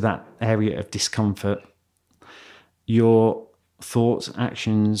that area of discomfort. Your thoughts,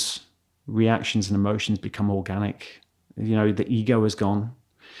 actions, reactions, and emotions become organic. The ego is gone,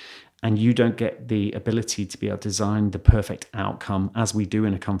 and you don't get the ability to be able to design the perfect outcome as we do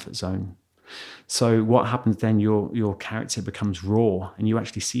in a comfort zone. So what happens then, your character becomes raw, and you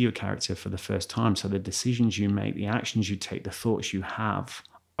actually see your character for the first time. So the decisions you make, the actions you take, the thoughts you have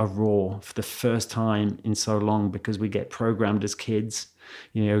are raw for the first time in so long, because we get programmed as kids.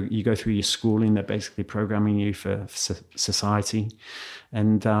 You go through your schooling, they're basically programming you for society.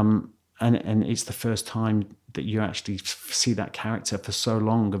 And it's the first time that you actually see that character for so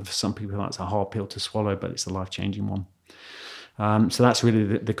long. And for some people, that's a hard pill to swallow, but it's a life-changing one. So that's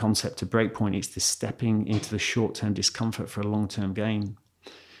really the concept of Breakpoint. It's the stepping into the short-term discomfort for a long-term gain.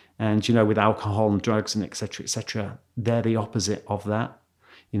 And, with alcohol and drugs and et cetera, they're the opposite of that.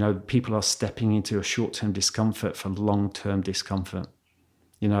 People are stepping into a short-term discomfort for long-term discomfort.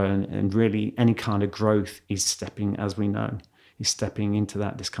 And really any kind of growth is stepping, as we know, is stepping into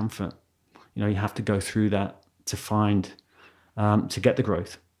that discomfort. You have to go through that to find, to get the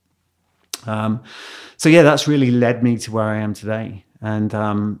growth. So yeah, that's really led me to where I am today. And,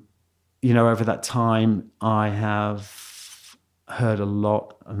 over that time, I have heard a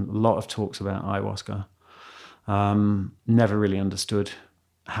lot of talks about ayahuasca. Never really understood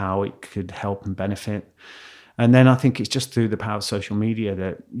how it could help and benefit. And then I think it's just through the power of social media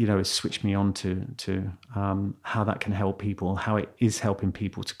that, has switched me on to how that can help people, how it is helping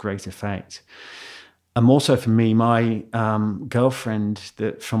people to great effect. And also for me, my girlfriend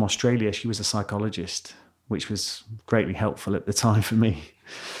from Australia, she was a psychologist, which was greatly helpful at the time for me.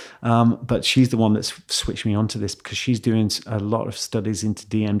 But she's the one that's switched me onto this because she's doing a lot of studies into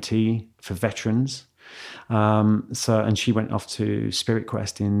DMT for veterans. And she went off to Spirit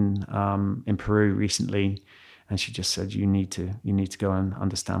Quest in Peru recently, and she just said, you need to go and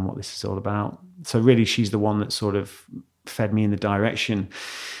understand what this is all about. So really, she's the one that sort of fed me in the direction.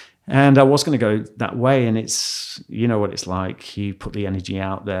 And I was going to go that way, and it's, what it's like. You put the energy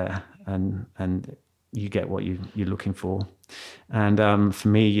out there, and you get what you're looking for. And for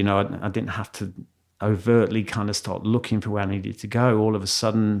me, I didn't have to overtly kind of start looking for where I needed to go. All of a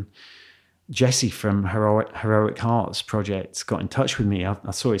sudden, Jesse from Heroic Hearts Project got in touch with me.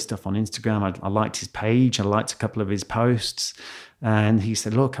 I saw his stuff on Instagram. I liked his page. I liked a couple of his posts, and he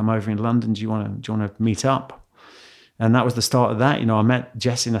said, "Look, I'm over in London. Do you want to meet up?" And that was the start of that. I met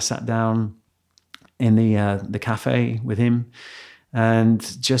Jesse and I sat down in the cafe with him,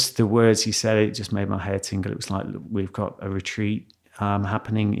 and just the words he said, it just made my hair tingle. It was like, "Look, we've got a retreat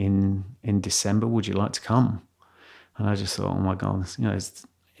happening in December. Would you like to come?" And I just thought, oh my God,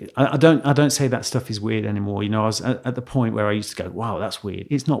 I don't say that stuff is weird anymore. I was at the point where I used to go, wow, that's weird.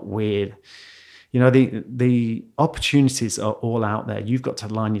 It's not weird. The opportunities are all out there. You've got to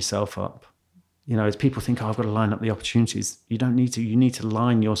line yourself up. As people think, I've got to line up the opportunities. You don't need to. You need to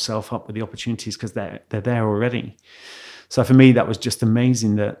line yourself up with the opportunities because they're there already. So for me, that was just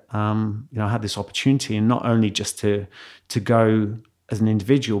amazing that I had this opportunity, and not only just to go as an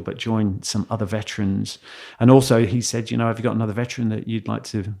individual, but join some other veterans. And also he said, have you got another veteran that you'd like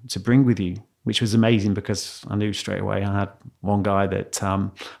to bring with you? Which was amazing because I knew straight away I had one guy that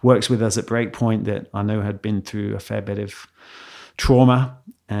works with us at Breakpoint that I know had been through a fair bit of trauma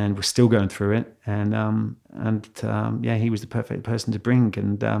and was still going through it. And he was the perfect person to bring.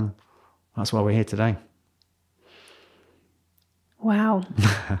 And that's why we're here today. Wow.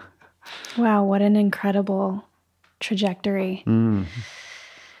 Wow, what an incredible trajectory. Yeah.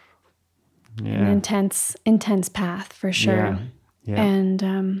 An intense path for sure. Yeah.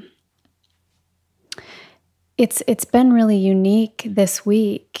 And it's been really unique this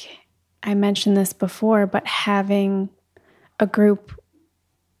week. I mentioned this before, but having a group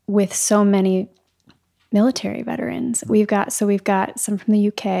with so many military veterans. We've got some from the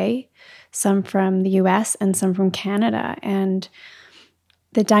UK, some from the US, and some from Canada. And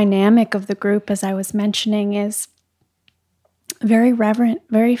the dynamic of the group, as I was mentioning, is very reverent,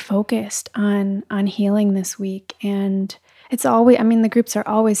 very focused on healing this week. And it's always, the groups are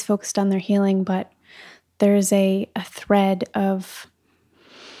always focused on their healing, but there's a thread of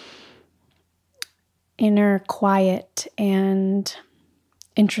inner quiet and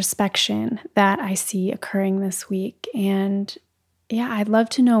introspection that I see occurring this week. And yeah, I'd love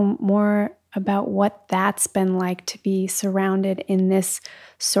to know more about what that's been like to be surrounded in this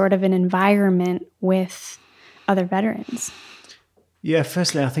sort of an environment with other veterans. Yeah,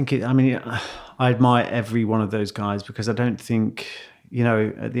 firstly, I think I admire every one of those guys because I don't think,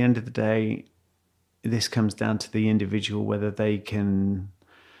 at the end of the day, this comes down to the individual, whether they're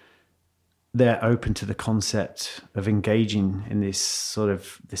open to the concept of engaging in this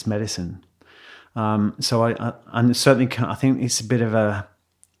medicine. So I certainly I think it's a bit of a,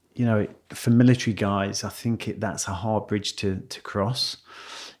 for military guys, I think that's a hard bridge to cross,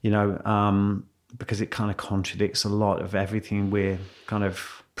 because it kind of contradicts a lot of everything we're kind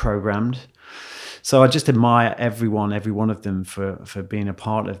of programmed. So I just admire every one of them for being a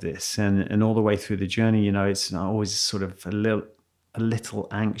part of this, and all the way through the journey, it's always sort of a little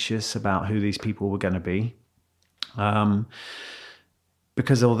anxious about who these people were going to be.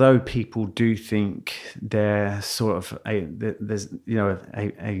 Because although people do think they're sort of a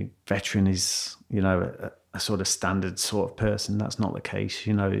veteran is, a sort of standard sort of person, that's not the case.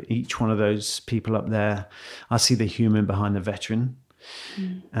 Each one of those people up there, I see the human behind the veteran.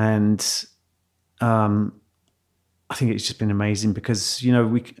 And I think it's just been amazing because,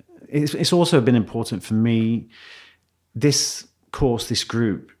 it's also been important for me, this course, this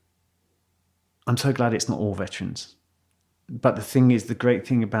group, I'm so glad it's not all veterans. but the thing is, the great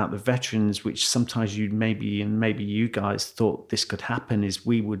thing about the veterans, which sometimes maybe you guys thought this could happen, is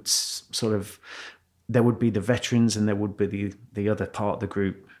we would sort of, there would be the veterans and there would be the other part of the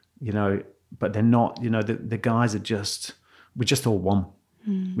group, but they're not, the guys are just, we're just all one.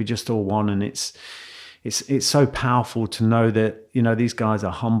 We're just all one. And it's so powerful to know that, these guys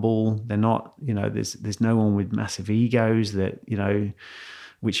are humble. They're not, there's no one with massive egos that,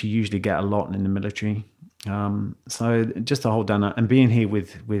 which you usually get a lot in the military. So just to hold down and being here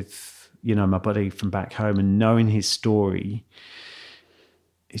with my buddy from back home and knowing his story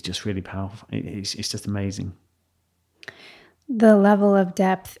is just really powerful. It's just amazing. The level of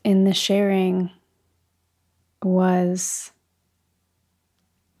depth in the sharing was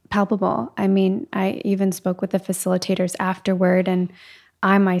palpable. I mean, I even spoke with the facilitators afterward, and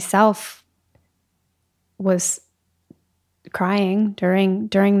I myself was crying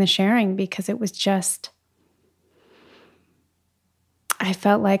during the sharing, because it was just, I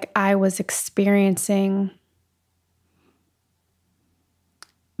felt like I was experiencing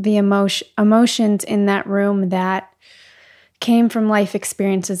the emotions in that room that came from life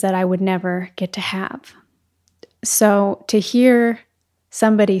experiences that I would never get to have. So to hear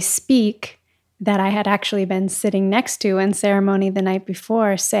somebody speak that I had actually been sitting next to in ceremony the night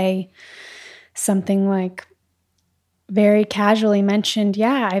before say something like, very casually mentioned,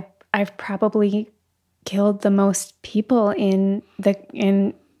 I've probably killed the most people in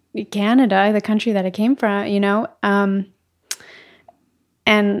Canada, the country that I came from,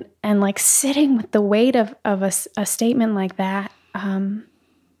 and like sitting with the weight of a statement like that,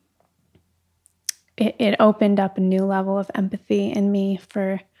 it opened up a new level of empathy in me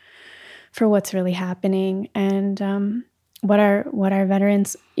for what's really happening, and what our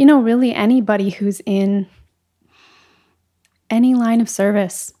veterans, really anybody who's in any line of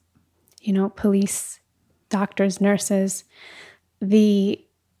service, police, doctors, nurses, the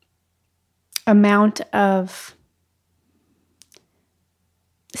amount of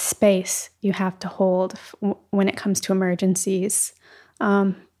space you have to hold when it comes to emergencies.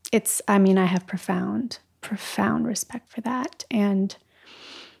 I have profound respect for that. And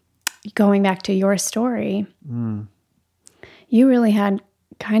going back to your story, you really had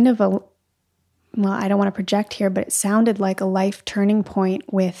kind of I don't want to project here, but it sounded like a life turning point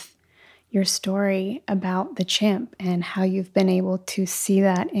with your story about the chimp and how you've been able to see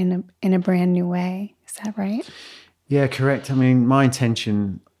that in a brand new way. Is that right? Yeah, correct. I mean, my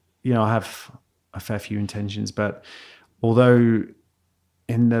intention, I have a fair few intentions, but although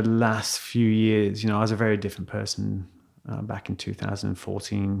in the last few years, I was a very different person back in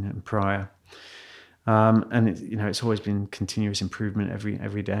 2014 and prior. And it's always been continuous improvement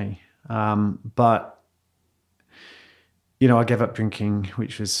every day. But I gave up drinking,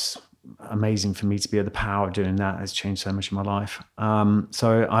 which was amazing for me to be at the power of doing that. Has changed so much in my life.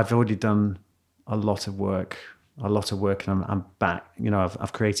 So I've already done a lot of work, and I'm back.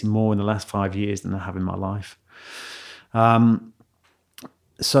 I've created more in the last 5 years than I have in my life.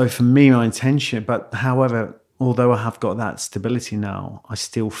 So for me, my intention, but however, although I have got that stability now, I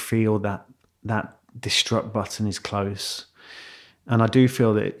still feel that destruct button is close. And I do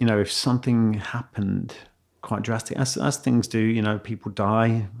feel that, if something happened quite drastic, as things do, people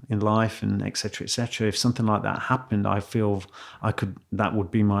die in life and et cetera, et cetera. If something like that happened, I feel that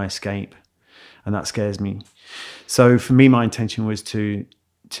would be my escape. And that scares me. So for me, my intention was to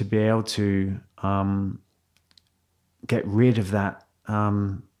be able to get rid of that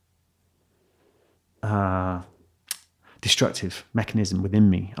destructive mechanism within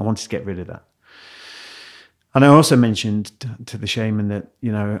me. I wanted to get rid of that. And I also mentioned to the shaman that,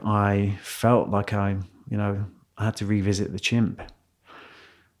 I felt like I had to revisit the chimp.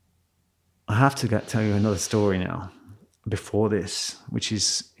 I have to tell you another story now before this, which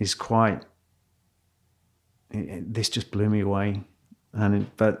is quite, this just blew me away.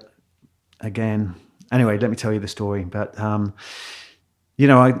 But again, anyway, let me tell you the story. But, I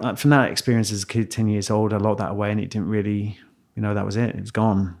from that experience as a kid, 10 years old, I locked that away and it didn't really, that was it. It was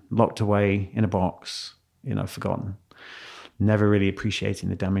gone, locked away in a box. Forgotten, never really appreciating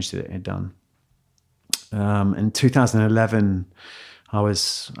the damage that it had done. In 2011, I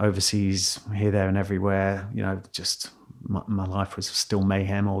was overseas, here, there, and everywhere. Just my life was still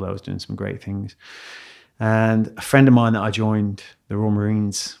mayhem, although I was doing some great things. And a friend of mine that I joined the Royal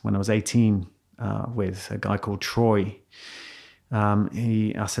Marines when I was 18 with, a guy called Troy.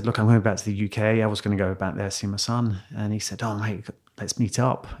 I said, look, I'm going back to the UK. I was going to go back there, see my son. And he said, oh, mate, let's meet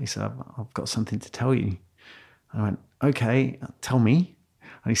up. He said, I've got something to tell you. I went, okay, tell me.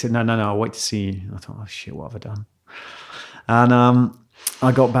 And he said, no, I'll wait to see you. I thought, oh shit, what have I done? And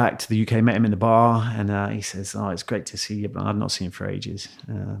I got back to the UK, met him in the bar, and he says, "Oh, it's great to see you, but I've not seen you for ages."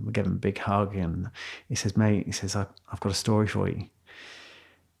 We gave him a big hug, and he says, "Mate," he says, "I've got a story for you."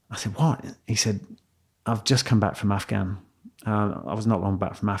 I said, "What?" He said, "I've just come back from Afghan. I was not long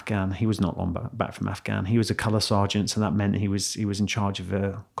back from Afghan. He was not long back from Afghan. He was a colour sergeant, so that meant he was in charge of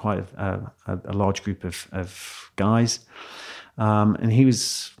quite a large group of guys, and he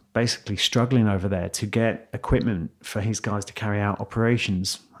was basically struggling over there to get equipment for his guys to carry out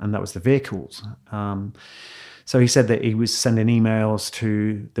operations, and that was the vehicles. So he said that he was sending emails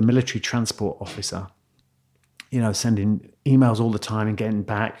to the military transport officer, sending emails all the time and getting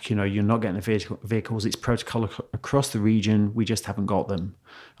back, you're not getting the vehicles. It's protocol across the region. We just haven't got them.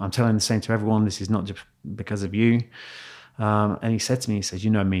 I'm telling the same to everyone. This is not just because of you. And he said to me, he says,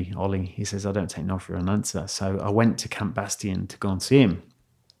 "You know me, Ollie." He says, "I don't take no for an answer." So I went to Camp Bastion to go and see him.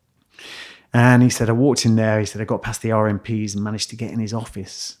 And he said, I walked in there. He said, I got past the RMPs and managed to get in his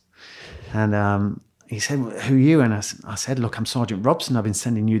office. And he said, "Who are you?" And I said, "Look, I'm Sergeant Robson. I've been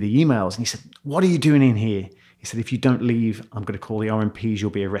sending you the emails." And he said, "What are you doing in here?" He said, "If you don't leave, I'm going to call the RMPs.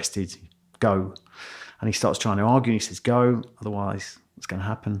 You'll be arrested. Go." And he starts trying to argue. And he says, "Go, otherwise what's going to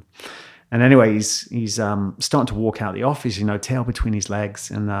happen?" And anyway, he's starting to walk out the office, tail between his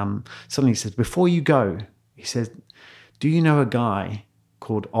legs. And suddenly he says, "Before you go," he says, "do you know a guy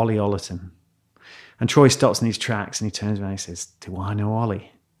called Ollie Ollerton?" And Troy stops in his tracks and he turns around and he says, "Do I know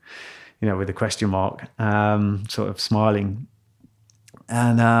Ollie?" With a question mark, sort of smiling.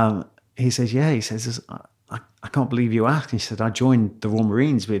 And he says, "Yeah." He says, I can't believe you asked." He said, "I joined the Royal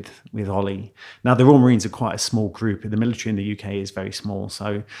Marines with Ollie." Now, the Royal Marines are quite a small group. The military in the UK is very small.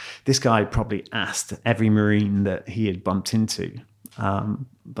 So this guy probably asked every Marine that he had bumped into.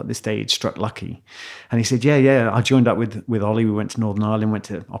 But this day he'd struck lucky. And he said, yeah, I joined up with Ollie. We went to Northern Ireland, went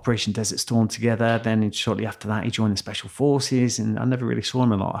to Operation Desert Storm together. Then shortly after that, he joined the Special Forces. And I never really saw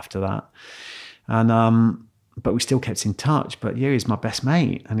him a lot after that. And but we still kept in touch. But yeah, he's my best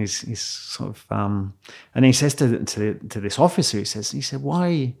mate. And he's sort of, and he says to this officer, he said,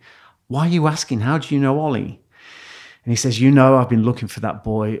 why are you asking? How do you know Ollie? And he says, I've been looking for that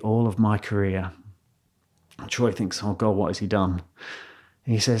boy all of my career. And Troy thinks, oh God, what has he done?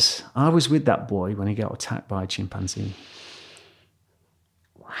 And he says, I was with that boy when he got attacked by a chimpanzee.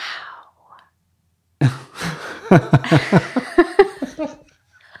 Wow.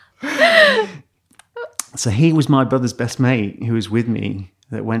 So he was my brother's best mate who was with me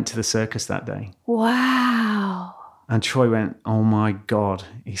that went to the circus that day. Wow. And Troy went, oh my God.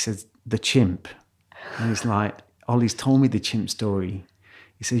 He says, the chimp. And he's like, Ollie's told me the chimp story.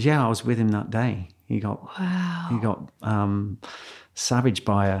 He says, yeah, I was with him that day. He got savaged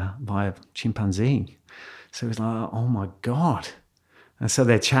by a chimpanzee. So he was like, oh my God. And so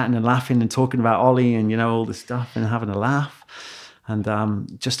they're chatting and laughing and talking about Ollie and, all this stuff and having a laugh. And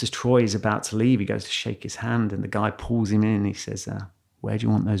just as Troy is about to leave, he goes to shake his hand and the guy pulls him in and he says, where do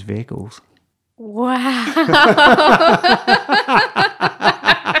you want those vehicles? Wow.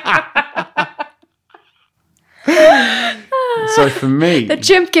 So for me... the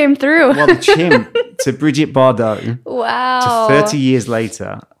chimp came through. Well, the chimp to Brigitte Bardot. Wow. To 30 years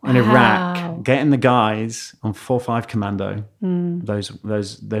later in Iraq, getting the guys on 4-5 Commando,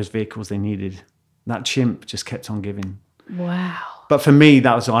 those vehicles they needed. That chimp just kept on giving. Wow. But for me,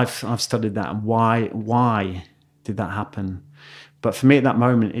 that was I've studied that and why did that happen? But for me at that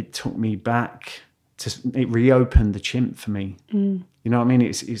moment, it took me back it reopened the chimp for me. You know what I mean?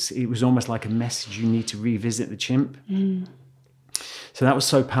 It was almost like a message. You need to revisit the chimp. So that was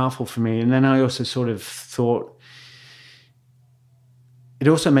so powerful for me. And then I also sort of thought, it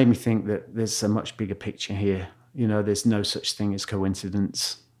also made me think that there's a much bigger picture here. There's no such thing as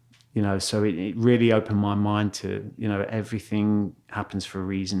coincidence. So it really opened my mind to, everything happens for a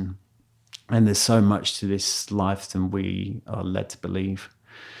reason. And there's so much to this life than we are led to believe.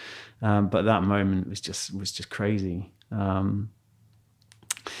 But that moment was just crazy.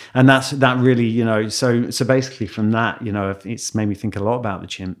 And that really, so basically from that, it's made me think a lot about the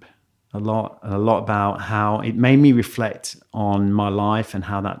chimp, a lot about how it made me reflect on my life and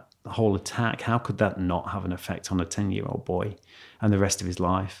how that whole attack, how could that not have an effect on a 10-year-old boy and the rest of his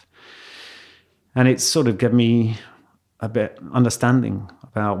life? And it sort of gave me a bit understanding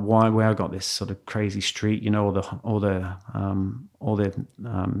about where I got this sort of crazy streak, all the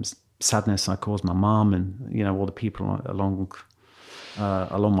sadness I caused my mom and, all the people along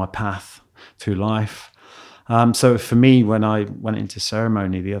my path through life. So for me, when I went into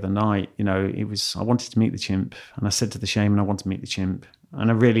ceremony the other night, I wanted to meet the chimp, and I said to the shaman, I want to meet the chimp. And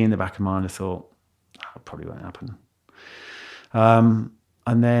I really, in the back of my mind, I thought, that probably won't happen.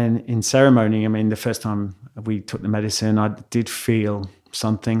 And then in ceremony, the first time we took the medicine, I did feel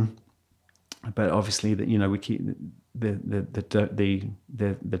something, but obviously that, you know, we keep the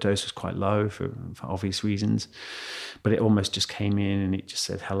dose was quite low for obvious reasons, but it almost just came in and it just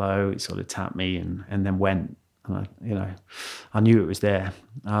said hello. It sort of tapped me and then went, and I knew it was there.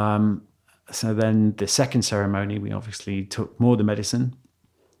 So then the second ceremony, we obviously took more of the medicine,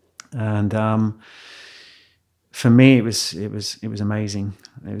 and for me it was amazing.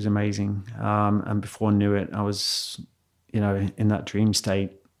 It was amazing, and before I knew it, I was, you know, in that dream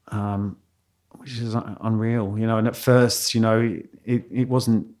state. Which is unreal, you know. And at first, you know, it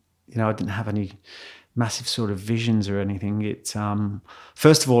wasn't, you know, I didn't have any massive sort of visions or anything. It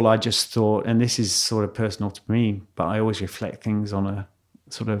first of all, I just thought, and this is sort of personal to me, but I always reflect things on a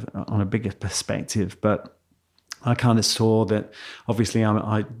sort of on a bigger perspective. But I kind of saw that obviously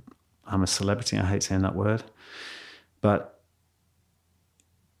I'm a celebrity. I hate saying that word, but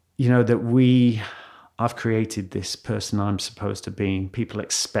you know that I've created this person I'm supposed to be. People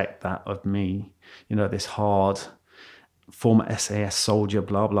expect that of me. You know, this hard former SAS soldier,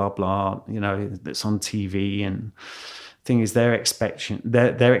 blah, blah, blah, you know, that's on TV. And the thing is, their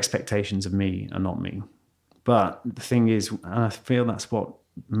expectations of me are not me. But the thing is, and I feel that's what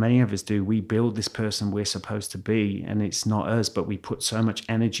many of us do, we build this person we're supposed to be, and it's not us, but we put so much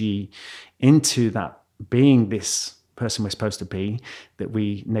energy into that being this person we're supposed to be that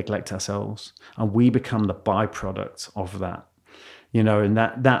we neglect ourselves, and we become the byproduct of that, you know. And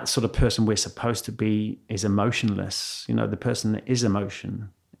that sort of person we're supposed to be is emotionless. You know, the person that is emotion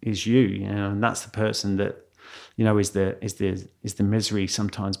is you know, and that's the person that, you know, is the misery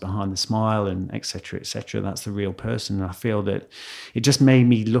sometimes behind the smile, and et cetera, et cetera. That's the real person. And I feel that it just made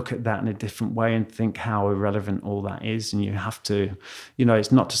me look at that in a different way and think how irrelevant all that is. And you have to, you know,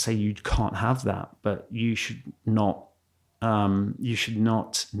 it's not to say you can't have that, but you should not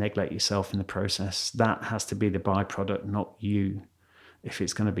neglect yourself in the process. That has to be the byproduct, not you, if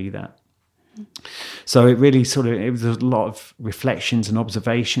it's going to be that. So it really it was a lot of reflections and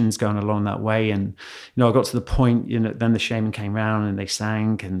observations going along that way. And, you know, I got to the point, you know, then the shaman came round and they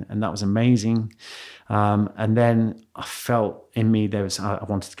sang, and that was amazing. And then I felt in me, I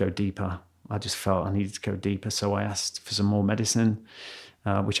wanted to go deeper. I just felt I needed to go deeper. So I asked for some more medicine,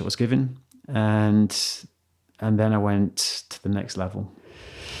 which I was given. And then I went to the next level,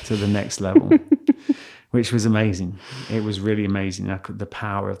 which was amazing. It was really amazing. The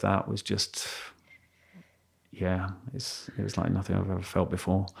power of that was just, yeah, it was like nothing I've ever felt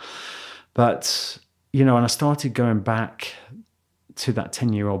before. But, you know, and I started going back to that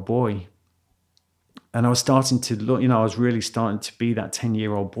 10-year-old boy. And I was starting to look, you know, I was really starting to be that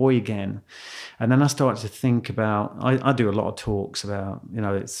 10-year-old boy again. And then I started to think about, I do a lot of talks about, you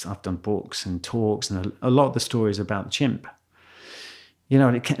know, I've done books and talks, and a lot of the stories about the chimp. You know,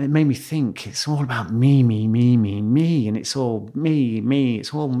 and it made me think, it's all about me, and it's all me,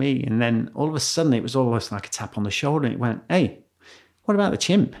 it's all me. And then all of a sudden it was almost like a tap on the shoulder, and it went, hey, what about the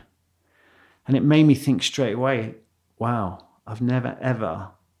chimp? And it made me think straight away, wow, I've never ever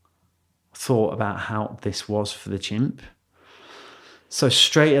thought about how this was for the chimp. So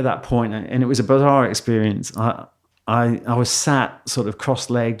straight at that point, and it was a bizarre experience, I was sat sort of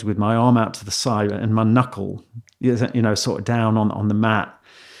cross-legged with my arm out to the side and my knuckle, you know, sort of down on the mat.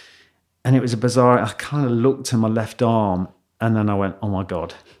 And it was a bizarre, I kind of looked to my left arm, and then I went, oh my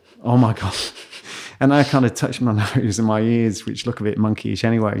God. And I kind of touched my nose and my ears, which look a bit monkeyish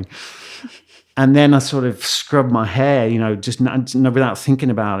anyway. And then I sort of scrubbed my hair, you know, just without thinking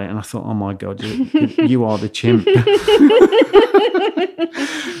about it. And I thought, oh my God, you are the chimp.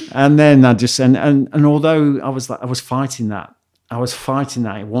 And then I just, and although I was fighting that.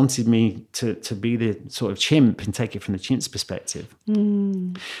 It wanted me to be the sort of chimp and take it from the chimp's perspective.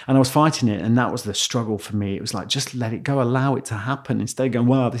 And I was fighting it. And that was the struggle for me. It was like, just let it go, allow it to happen. Instead of going,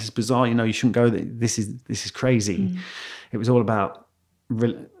 wow, this is bizarre. You know, you shouldn't go. This is crazy. It was all about,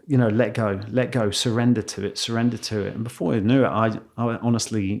 you know, let go, surrender to it. And before I knew it, I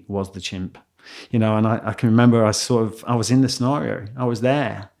honestly was the chimp, you know. And I can remember I was in the scenario. I was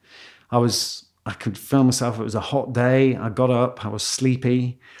there. I could feel myself. It was a hot day. I got up. I was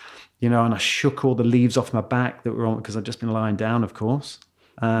sleepy, you know, and I shook all the leaves off my back that were on, because I'd just been lying down, of course.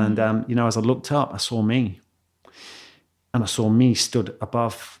 And, you know, as I looked up, I saw me. And I saw me stood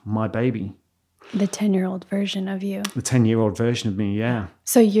above my baby. The 10-year-old version of you. The 10-year-old version of me, yeah.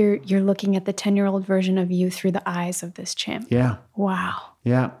 So you're looking at the 10-year-old version of you through the eyes of this chimp. Yeah. Wow.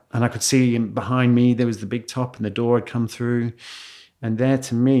 Yeah. And I could see behind me, there was the big top, and the door had come through. And there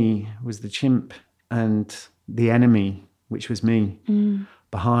to me was the chimp and the enemy, which was me,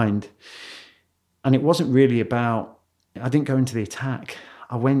 behind. And it wasn't really about, I didn't go into the attack.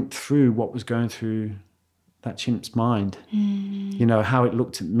 I went through what was going through that chimp's mind, you know, how it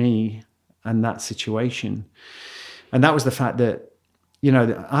looked at me and that situation. And that was the fact that, you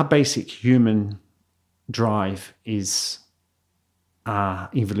know, our basic human drive is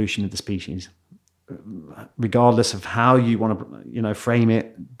evolution of the species. Regardless of how you want to, you know, frame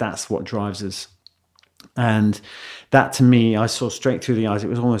it, that's what drives us. And that, to me, I saw straight through the eyes. It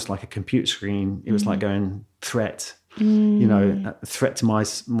was almost like a computer screen. It was like going threat, you know, threat to my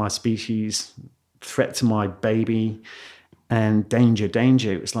species, threat to my baby, and danger.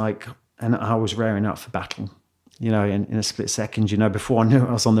 It was like, and I was raring up for battle, you know, in a split second. You know, before I knew it,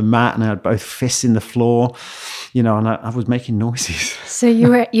 I was on the mat and I had both fists in the floor, you know, and I was making noises. So you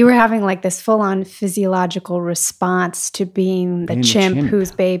were having like this full-on physiological response to being the chimp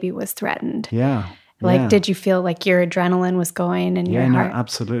whose baby was threatened. Yeah. Like, did you feel like your adrenaline was going and your heart? Yeah,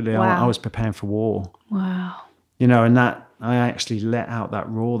 absolutely. Wow. I was preparing for war. Wow. You know, and that I actually let out that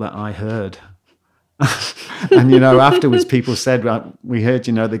roar that I heard. And, you know, afterwards people said, we heard,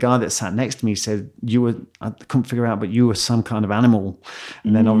 you know, the guy that sat next to me said, I couldn't figure out, but you were some kind of animal.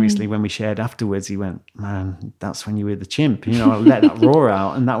 And then obviously when we shared afterwards, he went, man, that's when you were the chimp. You know, I let that roar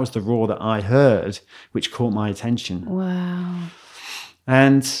out, and that was the roar that I heard, which caught my attention. Wow.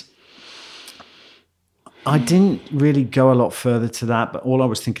 And I didn't really go a lot further to that, but all I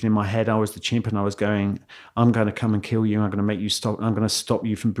was thinking in my head, I was the chimp, and I was going, I'm going to come and kill you. I'm going to make you stop. I'm going to stop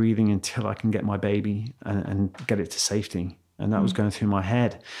you from breathing until I can get my baby and get it to safety. And that was going through my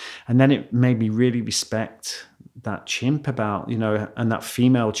head. And then it made me really respect that chimp about, you know, and that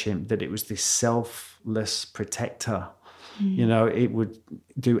female chimp, that it was this selfless protector. You know, it would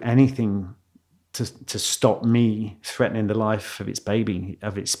do anything to stop me threatening the life of its baby,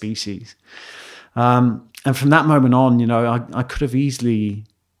 of its species. And from that moment on, you know, I could have easily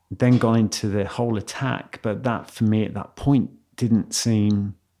then gone into the whole attack, but that, for me, at that point, didn't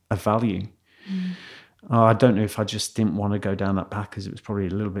seem of value. I don't know if I just didn't want to go down that path because it was probably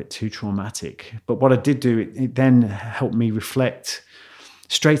a little bit too traumatic. But what I did do, it then helped me reflect.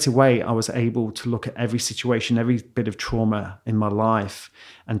 Straight away, I was able to look at every situation, every bit of trauma in my life,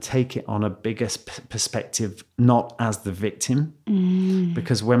 and take it on a bigger perspective, not as the victim.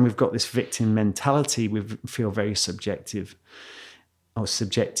 Because when we've got this victim mentality, we feel very subjected.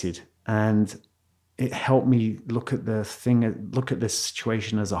 And it helped me look at the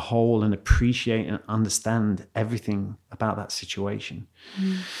situation as a whole and appreciate and understand everything about that situation.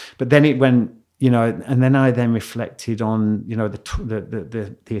 But then it went, you know, and then I reflected on, you know,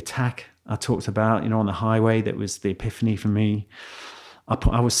 the attack I talked about, you know, on the highway. That was the epiphany for me.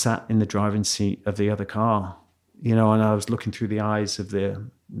 I was sat in the driving seat of the other car, you know, and I was looking through the eyes of the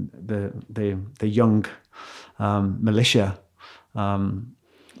young militia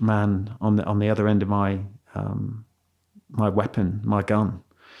man on the other end of my weapon, my gun.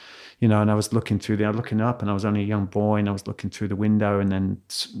 You know, and I was looking up, and I was only a young boy, and I was looking through the window, and then,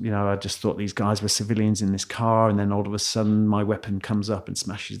 you know, I just thought these guys were civilians in this car, and then all of a sudden my weapon comes up and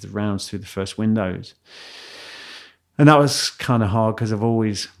smashes the rounds through the first windows. And that was kind of hard, because I've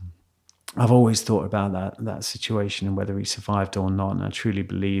always thought about that situation and whether he survived or not, and I truly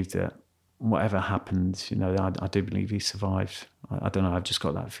believe that whatever happened, you know, I do believe he survived. I don't know, I've just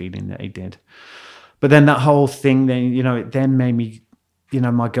got that feeling that he did. But then that whole thing, then, you know, it then made me, you know,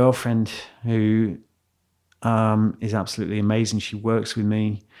 my girlfriend, who is absolutely amazing. She works with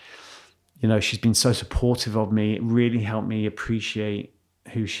me. You know, she's been so supportive of me. It really helped me appreciate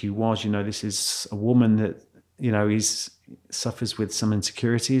who she was. You know, this is a woman that, you know, suffers with some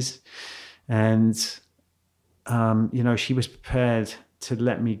insecurities. And, you know, she was prepared to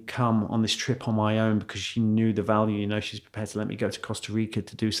let me come on this trip on my own because she knew the value. You know, she's prepared to let me go to Costa Rica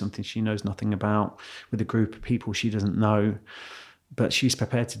to do something she knows nothing about with a group of people she doesn't know. But she's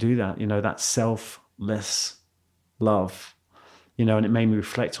prepared to do that, you know, that selfless love, you know, and it made me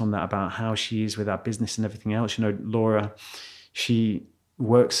reflect on that, about how she is with our business and everything else. You know, Laura, she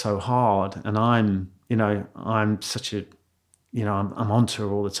works so hard, and I'm such a, you know, I'm onto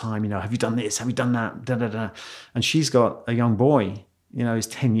her all the time. You know, have you done this? Have you done that? Da, da, da. And she's got a young boy, you know, he's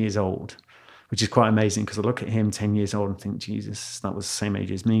 10 years old, which is quite amazing, because I look at him 10 years old and think, Jesus, that was the same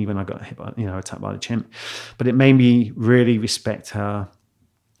age as me when I got hit by, you know, attacked by the chimp. But it made me really respect her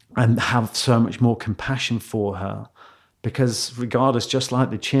and have so much more compassion for her, because regardless, just like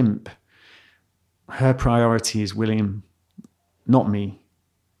the chimp, her priority is William, not me.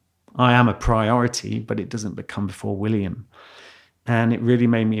 I am a priority, but it doesn't become before William. And it really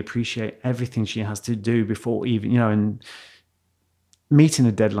made me appreciate everything she has to do before even, you know, and meeting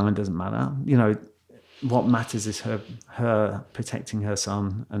a deadline doesn't matter. You know, what matters is her protecting her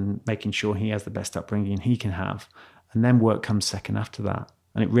son and making sure he has the best upbringing he can have. And then work comes second after that.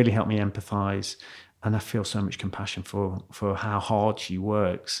 And it really helped me empathize And I feel so much compassion for how hard she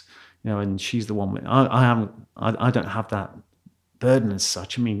works, and she's the one. I don't have that burden as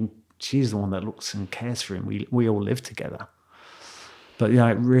such. I mean, she's the one that looks and cares for him. We all live together. But it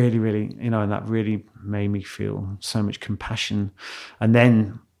really, really, and that really made me feel so much compassion. And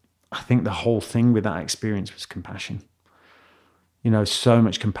then I think the whole thing with that experience was compassion. So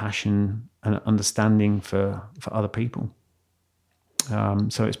much compassion and understanding for other people.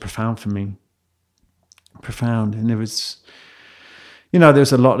 So it's profound for me. Profound. And there was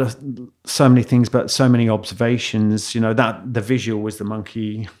a lot of so many things, but so many observations. That the visual was the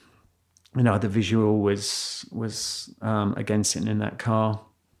monkey. The visual was again sitting in that car.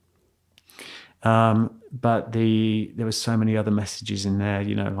 But there was so many other messages in there.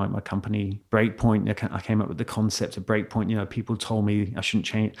 Like my company Breakpoint. I came up with the concept of Breakpoint. People told me I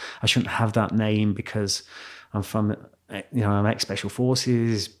shouldn't have that name because I'm from. I'm ex-special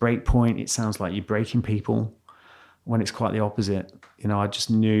forces. Breakpoint, it sounds like you're breaking people, when it's quite the opposite. I just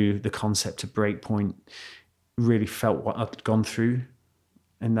knew the concept of Breakpoint really felt what I'd gone through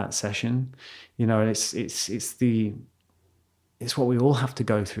in that session. And it's what we all have to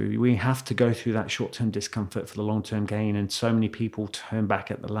go through. We have to go through that short-term discomfort for the long-term gain. And so many people turn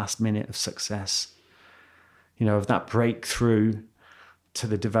back at the last minute of success, of that breakthrough to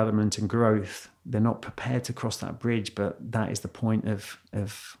the development and growth. They're not prepared to cross that bridge, but that is the point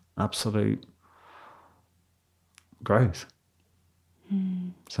of absolute growth.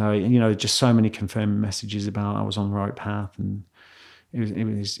 So, just so many confirming messages about I was on the right path, and it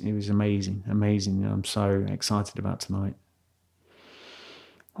was amazing. I'm so excited about tonight.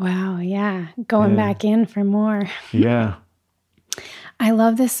 Wow, yeah. Going back in for more. Yeah. I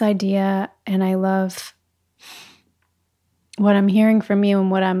love this idea, and I love what I'm hearing from you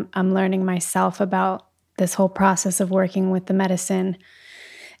and what I'm learning myself about this whole process of working with the medicine.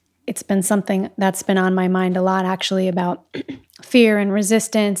 It's been something that's been on my mind a lot, actually, about fear and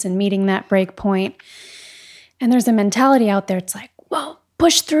resistance and meeting that break point. And there's a mentality out there. It's like, well,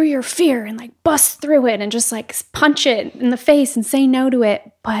 push through your fear and like bust through it and just like punch it in the face and say no to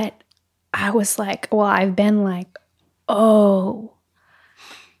it. But I was like, well, I've been like, oh,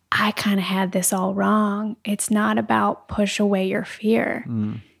 I kind of had this all wrong. It's not about push away your fear.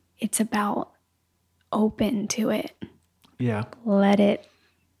 It's about open to it. Yeah. Let it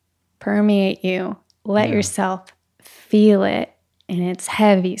permeate you. Let yourself feel it. And it's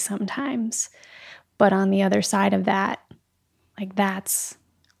heavy sometimes. But on the other side of that, like that's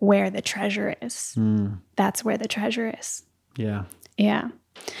where the treasure is. That's where the treasure is. Yeah. Yeah.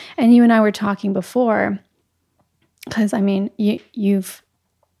 And you and I were talking before, because I mean, you've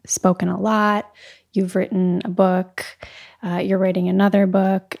spoken a lot. You've written a book. You're writing another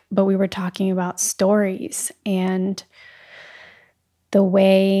book. But we were talking about stories and the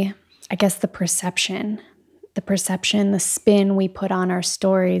way, I guess, the perception, the spin we put on our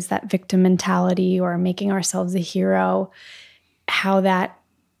stories, that victim mentality or making ourselves a hero, how that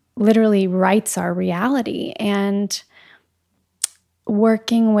literally writes our reality. And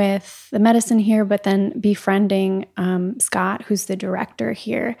working with the medicine here, but then befriending Scott, who's the director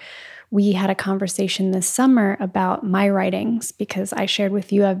here, we had a conversation this summer about my writings, because I shared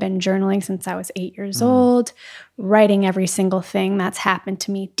with you I've been journaling since I was 8 years old, writing every single thing that's happened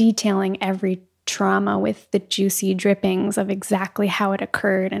to me, detailing every trauma with the juicy drippings of exactly how it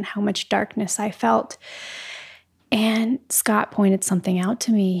occurred and how much darkness I felt. And Scott pointed something out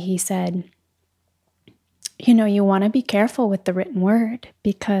to me. He said, you want to be careful with the written word,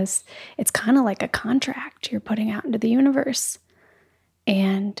 because it's kind of like a contract you're putting out into the universe.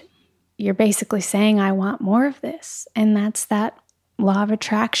 And you're basically saying, I want more of this. And that's that law of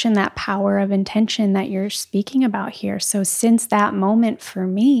attraction, that power of intention that you're speaking about here. So since that moment for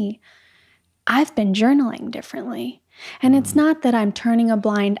me, I've been journaling differently. And it's not that I'm turning a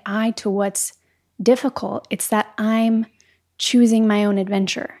blind eye to what's difficult. It's that I'm choosing my own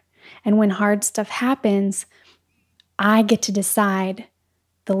adventure. And when hard stuff happens, I get to decide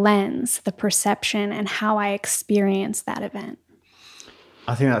the lens, the perception, and how I experience that event.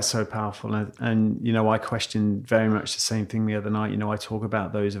 I think that's so powerful. And I questioned very much the same thing the other night. I talk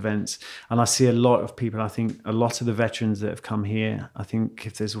about those events, and I see a lot of people. I think a lot of the veterans that have come here, I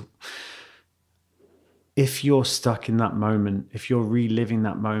think if you're stuck in that moment, if you're reliving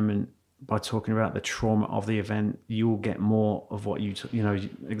that moment by talking about the trauma of the event, you will get more of what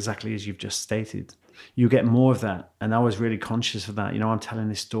exactly as you've just stated. You get more of that. And I was really conscious of that. I'm telling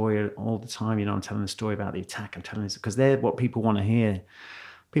this story all the time. I'm telling the story about the attack. I'm telling this because they're what people want to hear.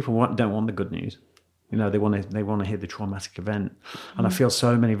 People don't want the good news. They want to hear the traumatic event. And I feel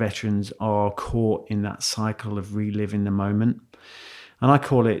so many veterans are caught in that cycle of reliving the moment. And I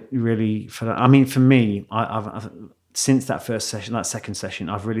call it really for that. I mean, for me, I've since that first session, that second session,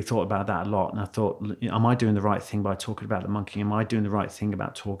 I've really thought about that a lot. And I thought, am I doing the right thing by talking about the monkey? Am I doing the right thing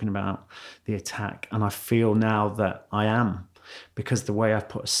about talking about the attack? And I feel now that I am, because the way I've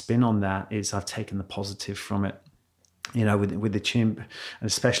put a spin on that is I've taken the positive from it. With the chimp, and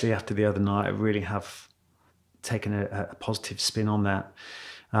especially after the other night, I really have taken a positive spin on that.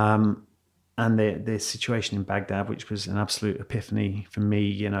 And the situation in Baghdad, which was an absolute epiphany for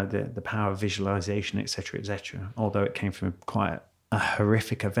me, the power of visualization, et cetera, although it came from quite a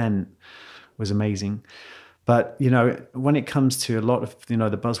horrific event, was amazing. But, when it comes to a lot of, the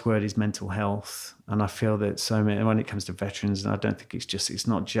buzzword is mental health. And I feel that so many, when it comes to veterans, and I don't think it's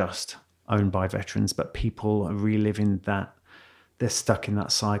not just owned by veterans, but people are reliving that. They're stuck in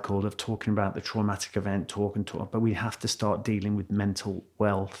that cycle of talking about the traumatic event, but we have to start dealing with mental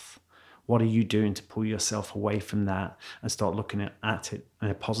wealth. What are you doing to pull yourself away from that and start looking at it in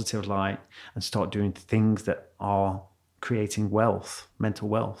a positive light and start doing things that are creating wealth, mental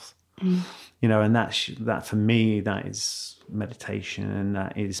wealth? And that for me, that is meditation, and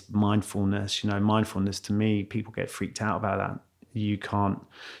that is mindfulness. Mindfulness, to me, people get freaked out about that. You can't,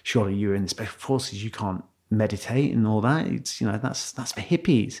 surely you're in the special forces, you can't meditate and all that. It's, that's for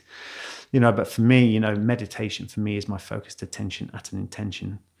hippies, but for me, meditation for me is my focused attention at an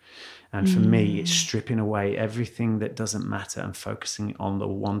intention. And for me, it's stripping away everything that doesn't matter and focusing on the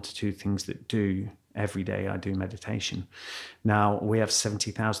 1 to 2 things that do. Every day I do meditation. Now, we have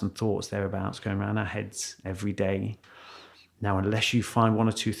 70,000 thoughts thereabouts going around our heads every day. Now, unless you find 1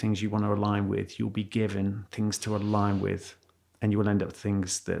 or 2 things you want to align with, you'll be given things to align with, and you will end up with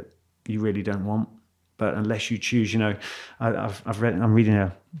things that you really don't want. But unless you choose, I'm reading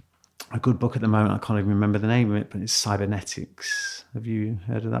a good book at the moment. I can't even remember the name of it, but it's Cybernetics. Have you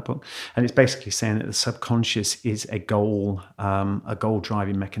heard of that book? And it's basically saying that the subconscious is a goal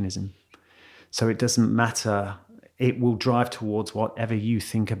driving mechanism. So it doesn't matter. It will drive towards whatever you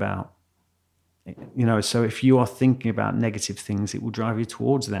think about. So if you are thinking about negative things, it will drive you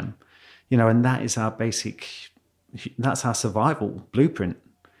towards them. And that is that's our survival blueprint.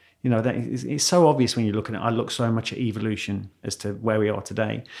 That it's so obvious when you look at it. I look so much at evolution as to where we are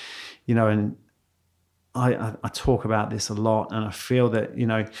today, and I talk about this a lot, and I feel that,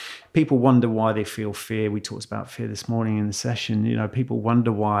 people wonder why they feel fear. We talked about fear this morning in the session. People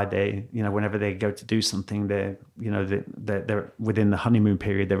wonder why they, whenever they go to do something, they're within the honeymoon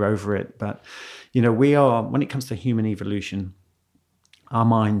period, they're over it. But, we are, when it comes to human evolution, our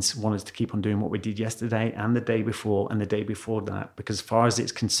minds want us to keep on doing what we did yesterday and the day before and the day before that, because as far as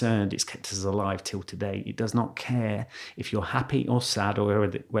it's concerned, it's kept us alive till today. It does not care if you're happy or sad or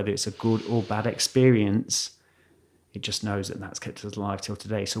whether it's a good or bad experience. It just knows that that's kept us alive till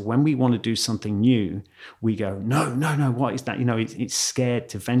today. So when we want to do something new, we go, no, what is that? It's scared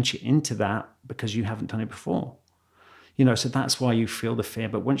to venture into that because you haven't done it before. So that's why you feel the fear.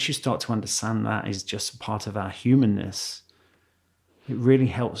 But once you start to understand that is just part of our humanness, it really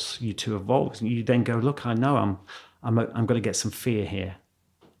helps you to evolve. You then go, look, I know I'm going to get some fear here.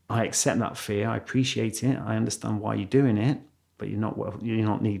 I accept that fear. I appreciate it. I understand why you're doing it, but you're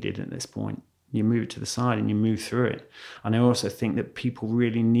not needed at this point. You move it to the side and you move through it. And I also think that people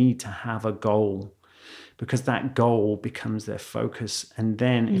really need to have a goal, because that goal becomes their focus. And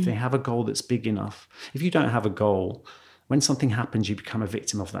then if they have a goal that's big enough, if you don't have a goal, when something happens, you become a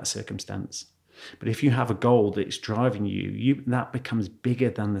victim of that circumstance. But if you have a goal that's driving you, that becomes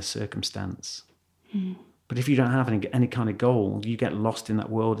bigger than the circumstance. But if you don't have any kind of goal, you get lost in that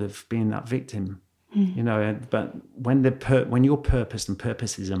world of being that victim. But when your purpose, and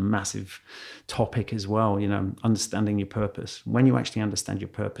purpose is a massive topic as well, understanding your purpose. When you actually understand your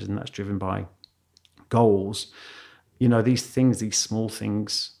purpose, and that's driven by goals, these small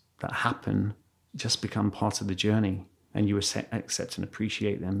things that happen just become part of the journey. And you accept and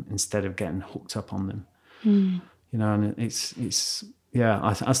appreciate them instead of getting hooked up on them. And it's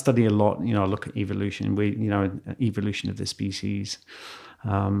I study a lot. I look at evolution. Evolution of the species,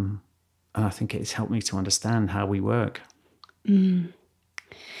 and I think it's helped me to understand how we work.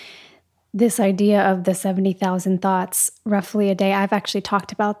 This idea of the 70,000 thoughts roughly a day. I've actually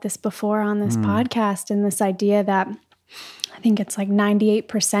talked about this before on this podcast, and this idea that I think it's like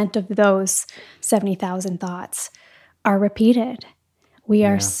 98% of those 70,000 thoughts are repeated. We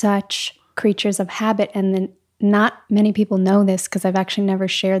are such creatures of habit, and then not many people know this because I've actually never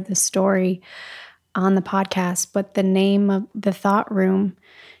shared this story on the podcast, but the name of the thought room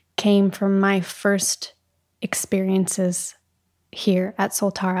came from my first experiences here at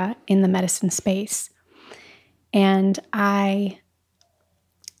Soltara in the medicine space. And I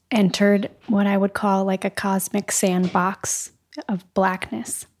entered what I would call like a cosmic sandbox of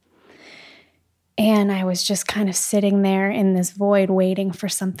blackness. And I was just kind of sitting there in this void waiting for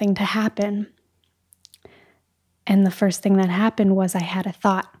something to happen. And the first thing that happened was I had a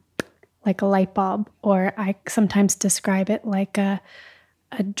thought, like a light bulb, or I sometimes describe it like a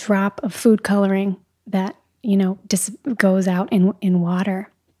drop of food coloring that, just goes out in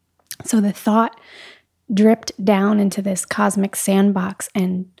water. So the thought dripped down into this cosmic sandbox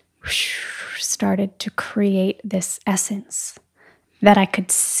and started to create this essence that I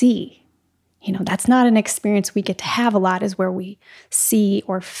could see. That's not an experience we get to have a lot, is where we see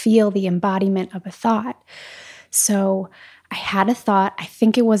or feel the embodiment of a thought. So I had a thought. I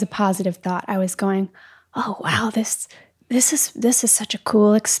think it was a positive thought. I was going, oh, wow, this is such a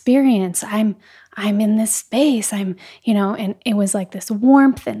cool experience. I'm in this space. And it was like this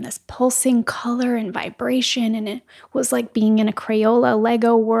warmth and this pulsing color and vibration. And it was like being in a Crayola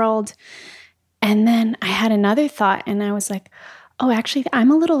Lego world. And then I had another thought and I was like, oh, actually,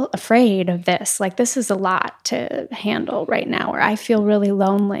 I'm a little afraid of this. Like, this is a lot to handle right now, or I feel really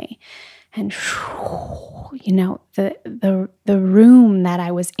lonely. And, the room that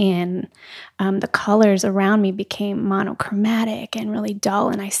I was in, the colors around me became monochromatic and really dull.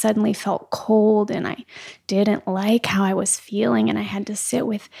 And I suddenly felt cold and I didn't like how I was feeling. And I had to sit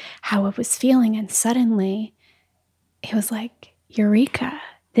with how I was feeling. And suddenly it was like, eureka,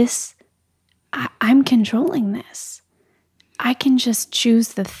 I'm controlling this. I can just choose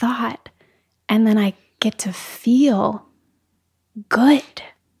the thought and then I get to feel good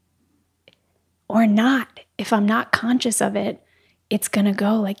or not. If I'm not conscious of it, it's going to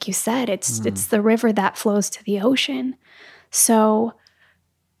go, like you said, it's the river that flows to the ocean. So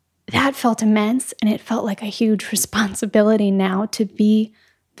that felt immense, and it felt like a huge responsibility now to be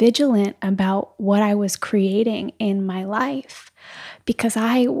vigilant about what I was creating in my life. Because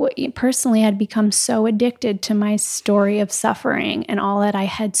I personally had become so addicted to my story of suffering and all that I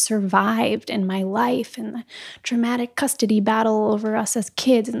had survived in my life, and the dramatic custody battle over us as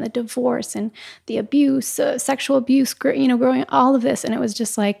kids, and the divorce and the abuse, sexual abuse, growing, all of this. And it was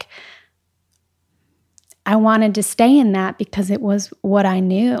just like, I wanted to stay in that because it was what I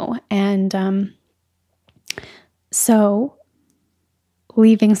knew. And so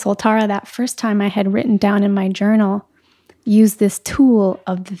leaving Soltara that first time, I had written down in my journal, use this tool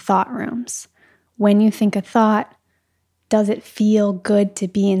of the thought rooms. When you think a thought, does it feel good to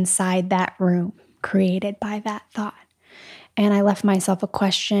be inside that room created by that thought? And I left myself a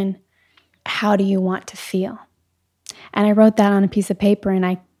question, how do you want to feel? And I wrote that on a piece of paper and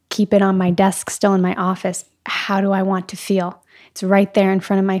I keep it on my desk still in my office. How do I want to feel? It's right there in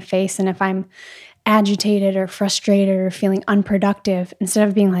front of my face. And if I'm agitated or frustrated or feeling unproductive, instead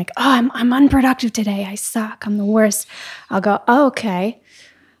of being like, oh, I'm unproductive today, I suck, I'm the worst, I'll go, oh, okay,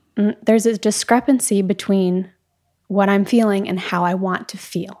 there's a discrepancy between what I'm feeling and how I want to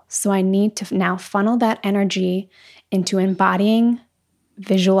feel. So I need to now funnel that energy into embodying,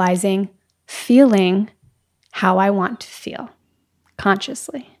 visualizing, feeling how I want to feel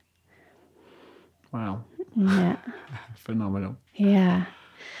consciously. Wow. Yeah. Phenomenal. Yeah.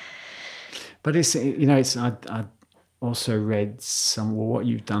 But I also read what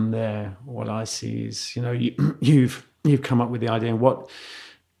you've done there. What I see is, you've come up with the idea, and what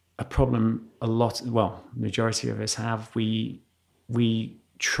a problem majority of us have. We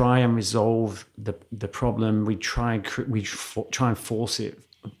try and resolve the problem. We try and force it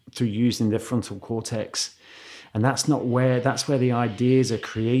through using the frontal cortex. And that's where the ideas are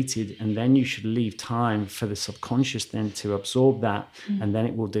created. And then you should leave time for the subconscious then to absorb that, and then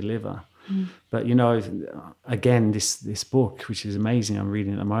it will deliver. But again, this book, which is amazing, I'm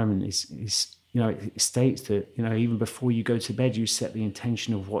reading at the moment, is it states that even before you go to bed, you set the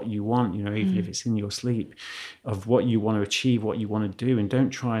intention of what you want. Even if it's in your sleep, of what you want to achieve, what you want to do, and don't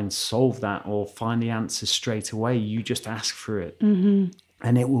try and solve that or find the answer straight away. You just ask for it.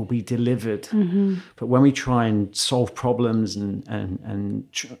 And it will be delivered. But when we try and solve problems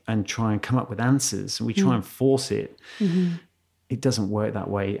and try and come up with answers, and we try and force it, it doesn't work that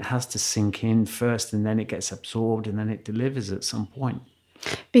way. It has to sink in first, and then it gets absorbed, and then it delivers at some point.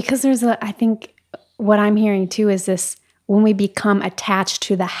 Because I think what I'm hearing too is this: when we become attached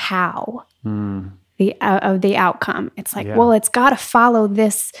to the how of the outcome, it's like, well, it's got to follow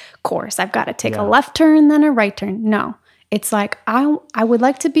this course. I've got to take a left turn, then a right turn. No. It's like, I would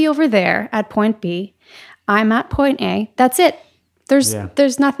like to be over there at point B. I'm at point A. That's it.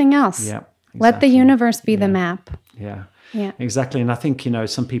 There's nothing else. Yeah, exactly. Let the universe be the map. Yeah. Yeah. Exactly. And I think,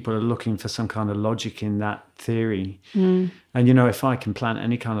 some people are looking for some kind of logic in that theory. And, if I can plant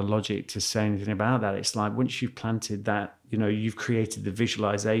any kind of logic to say anything about that, it's like once you've planted that, you've created the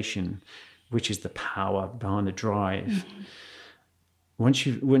visualization, which is the power behind the drive.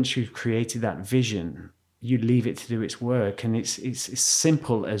 once you've created that vision, you leave it to do its work. And it's as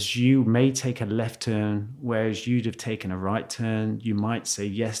simple as you may take a left turn, whereas you'd have taken a right turn. You might say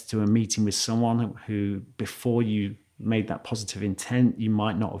yes to a meeting with someone who, before you made that positive intent, you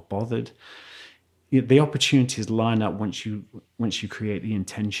might not have bothered. The opportunities line up once you create the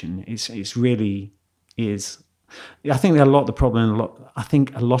intention. It's really is. I think that a lot of the problem,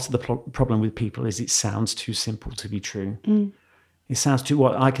 problem with people is it sounds too simple to be true. It sounds too,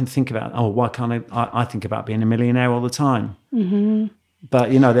 what I can think about, why can't I think about being a millionaire all the time.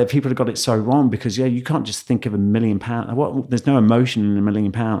 But, there are people who got it so wrong because, you can't just think of £1 million. There's no emotion in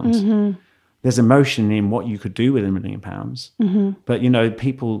 £1 million. There's emotion in what you could do with £1 million. But,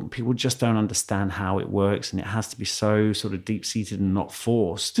 people just don't understand how it works, and it has to be so sort of deep-seated and not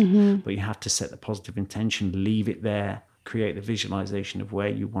forced. But you have to set the positive intention, leave it there, create the visualization of where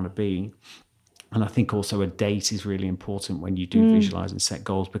you want to be. And I think also a date is really important when you do visualize and set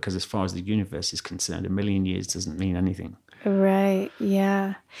goals, because as far as the universe is concerned, 1 million years doesn't mean anything. Right.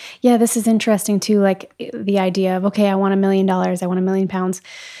 Yeah. Yeah. This is interesting too. Like the idea of, okay, I want $1 million. I want £1 million.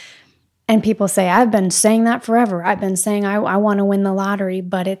 And people say, I've been saying that forever. I've been saying I want to win the lottery,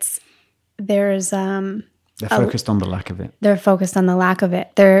 but they're focused on the lack of it. They're focused on the lack of it.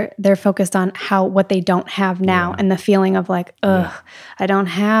 They're focused on what they don't have now, and the feeling of like, I don't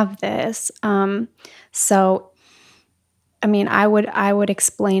have this. So, I mean, I would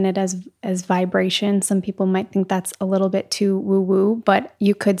explain it as vibration. Some people might think that's a little bit too woo-woo, but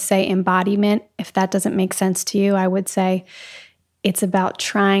you could say embodiment. If that doesn't make sense to you, I would say it's about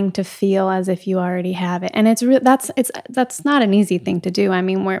trying to feel as if you already have it. And that's not an easy thing to do. I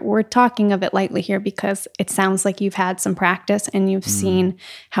mean, we're talking of it lightly here because it sounds like you've had some practice and you've seen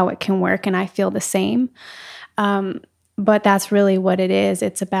how it can work, and I feel the same. But that's really what it is.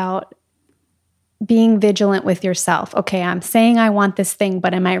 It's about being vigilant with yourself. Okay, I'm saying I want this thing,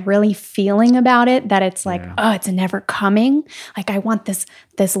 but am I really feeling about it that it's like, it's never coming? Like I want this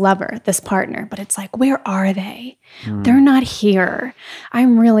lover, this partner, but it's like, where are they? They're not here.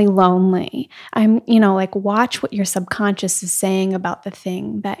 I'm really lonely. I'm, like watch what your subconscious is saying about the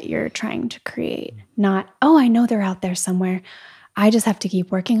thing that you're trying to create. Not, I know they're out there somewhere. I just have to keep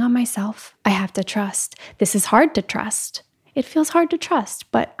working on myself. I have to trust. This is hard to trust. It feels hard to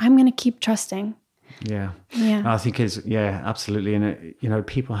trust, but I'm going to keep trusting. Yeah. I think absolutely. And,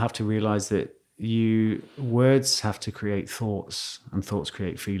 people have to realize that words have to create thoughts, and thoughts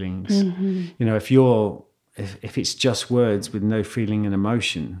create feelings. If it's just words with no feeling and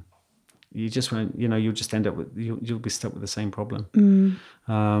emotion, you just won't, you'll just end up with, you'll be stuck with the same problem.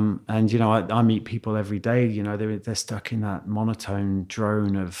 And, I meet people every day, they're stuck in that monotone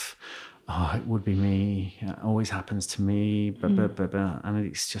drone of, it would be me. It always happens to me. And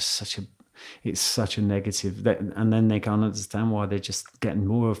it's just such a negative and then they can't understand why they're just getting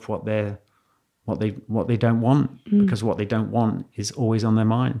more of what they don't want, because what they don't want is always on their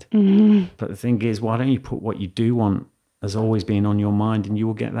mind. But the thing is, why don't you put what you do want as always being on your mind, and you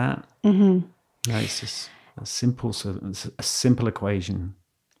will get that. It's just a simple equation.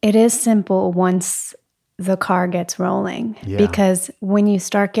 It is simple once the car gets rolling, because when you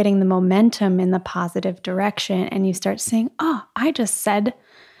start getting the momentum in the positive direction and you start saying, I just said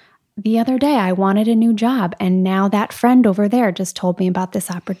the other day I wanted a new job, and now that friend over there just told me about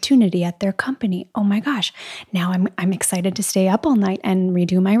this opportunity at their company. Oh my gosh, now I'm excited to stay up all night and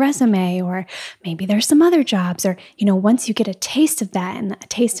redo my resume, or maybe there's some other jobs, or once you get a taste of that and a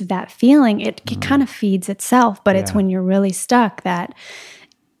taste of that feeling, it kind of feeds itself. But it's when you're really stuck that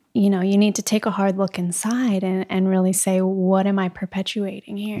you need to take a hard look inside and really say, what am I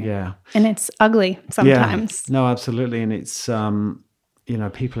perpetuating here? Yeah. And it's ugly sometimes. Yeah. No, absolutely. And it's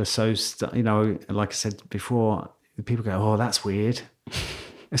people are so, like I said before, people go, that's weird.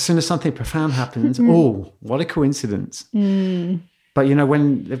 As soon as something profound happens, what a coincidence. But,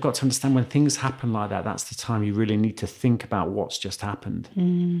 when they've got to understand, when things happen like that, that's the time you really need to think about what's just happened.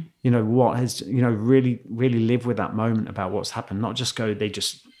 What has, really, really live with that moment about what's happened, not just go, they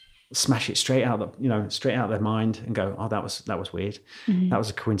just smash it straight out their mind and go, that was weird. That was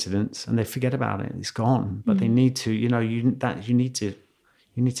a coincidence. And they forget about it. It's gone. But they need to, you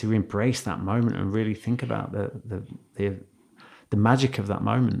need to embrace that moment and really think about the magic of that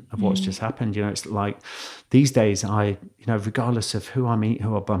moment, of what's just happened. It's like these days regardless of who I meet,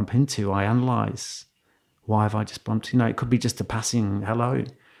 who I bump into, I analyze, why have I just bumped? It could be just a passing hello,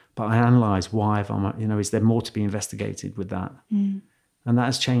 but I analyze why is there more to be investigated with that? And that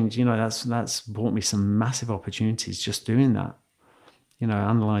has changed, that's brought me some massive opportunities just doing that.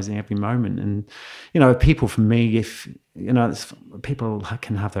 Analyzing every moment. And, people, for me, if, people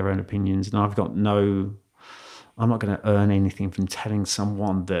can have their own opinions, and I've got no I'm not going to earn anything from telling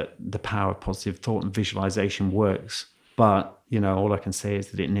someone that the power of positive thought and visualization works. But, all I can say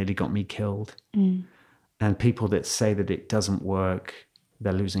is that it nearly got me killed. And people that say that it doesn't work,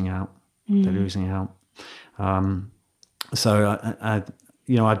 they're losing out. They're losing out. So I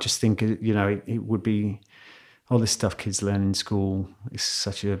just think, it would be all this stuff kids learn in school. It's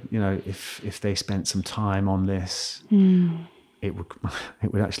such a, if they spent some time on this, it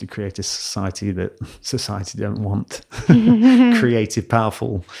would actually create a society that society don't want. Creative,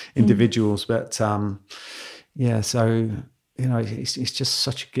 powerful individuals. But so it's just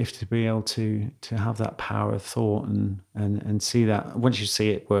such a gift to be able to have that power of thought and see that. Once you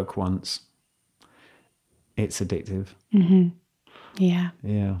see it work once, it's addictive. Yeah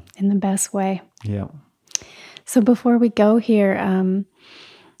in the best way. Yeah. So before we go here,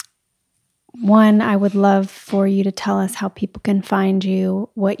 one, I would love for you to tell us how people can find you,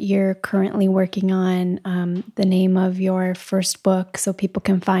 what you're currently working on, the name of your first book so people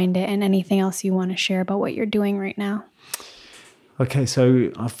can find it, and anything else you want to share about what you're doing right now. Okay,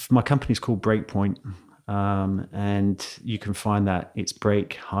 so my company's called Breakpoint, and you can find that it's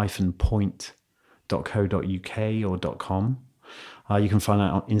break-point.co.uk or .com. You can find it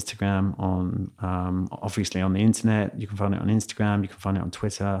on Instagram, obviously on the internet. You can find it on Instagram. You can find it on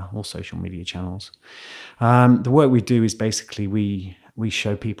Twitter, all social media channels. The work we do is basically we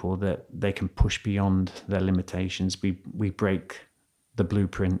show people that they can push beyond their limitations. We break the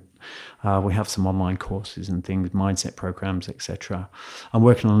blueprint. We have some online courses and things, mindset programs, etc. I'm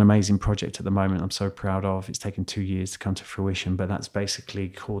working on an amazing project at the moment I'm so proud of. It's taken 2 years to come to fruition, but that's basically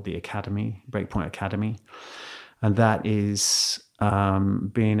called the Academy, Breakpoint Academy. And that is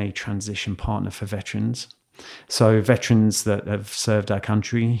being a transition partner for veterans. So veterans that have served our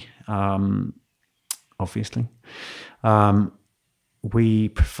country, obviously. We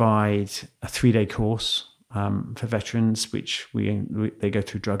provide a 3-day course for veterans, which they go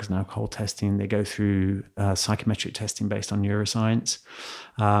through drugs and alcohol testing. They go through psychometric testing based on neuroscience.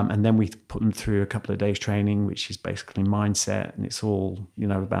 And then we put them through a couple of days training, which is basically mindset. And it's all,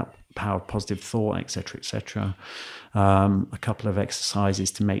 about power of positive thought, et cetera, a couple of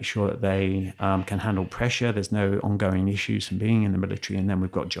exercises to make sure that they can handle pressure. There's no ongoing issues from being in the military. And then we've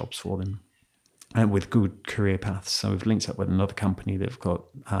got jobs for them. And with good career paths. So we've linked up with another company that've got,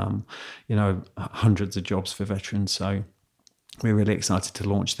 hundreds of jobs for veterans. So we're really excited to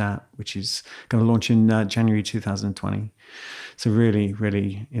launch that, which is going to launch in January 2020. So really,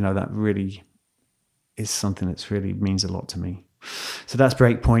 really, that really is something that's really means a lot to me. So that's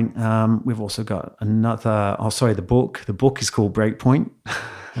Breakpoint. We've also got another, the book. The book is called Breakpoint.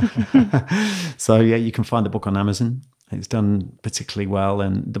 So yeah, you can find the book on Amazon. It's done particularly well,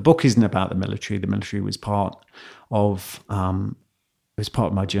 and the book isn't about the military. The military was part of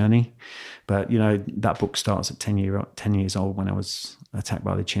my journey, but that book starts at 10 years old when I was attacked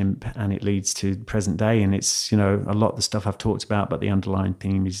by the chimp, and it leads to present day. And it's a lot of the stuff I've talked about, but the underlying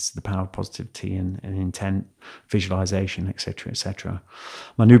theme is the power of positivity and intent, visualization, etc., etc.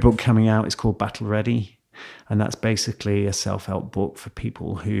 My new book coming out is called Battle Ready. And that's basically a self-help book for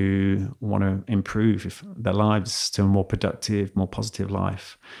people who want to improve their lives to a more productive, more positive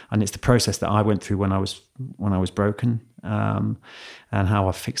life. And it's the process that I went through when I was broken, and how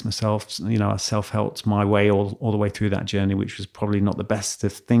I fixed myself. I self-helped my way all the way through that journey, which was probably not the best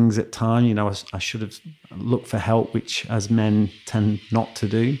of things at times. I should have looked for help, which as men tend not to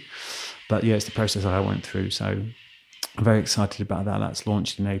do. But yeah, it's the process that I went through. So I'm very excited about that. That's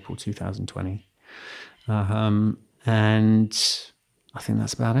launched in April 2020. And I think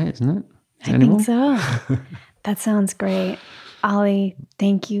that's about it, isn't it? I think so. That sounds great. Ollie,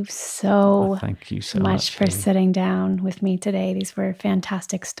 thank you so much for sitting down with me today. These were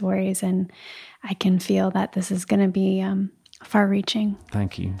fantastic stories, and I can feel that this is going to be far-reaching.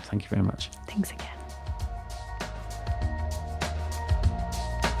 Thank you. Thank you very much. Thanks again.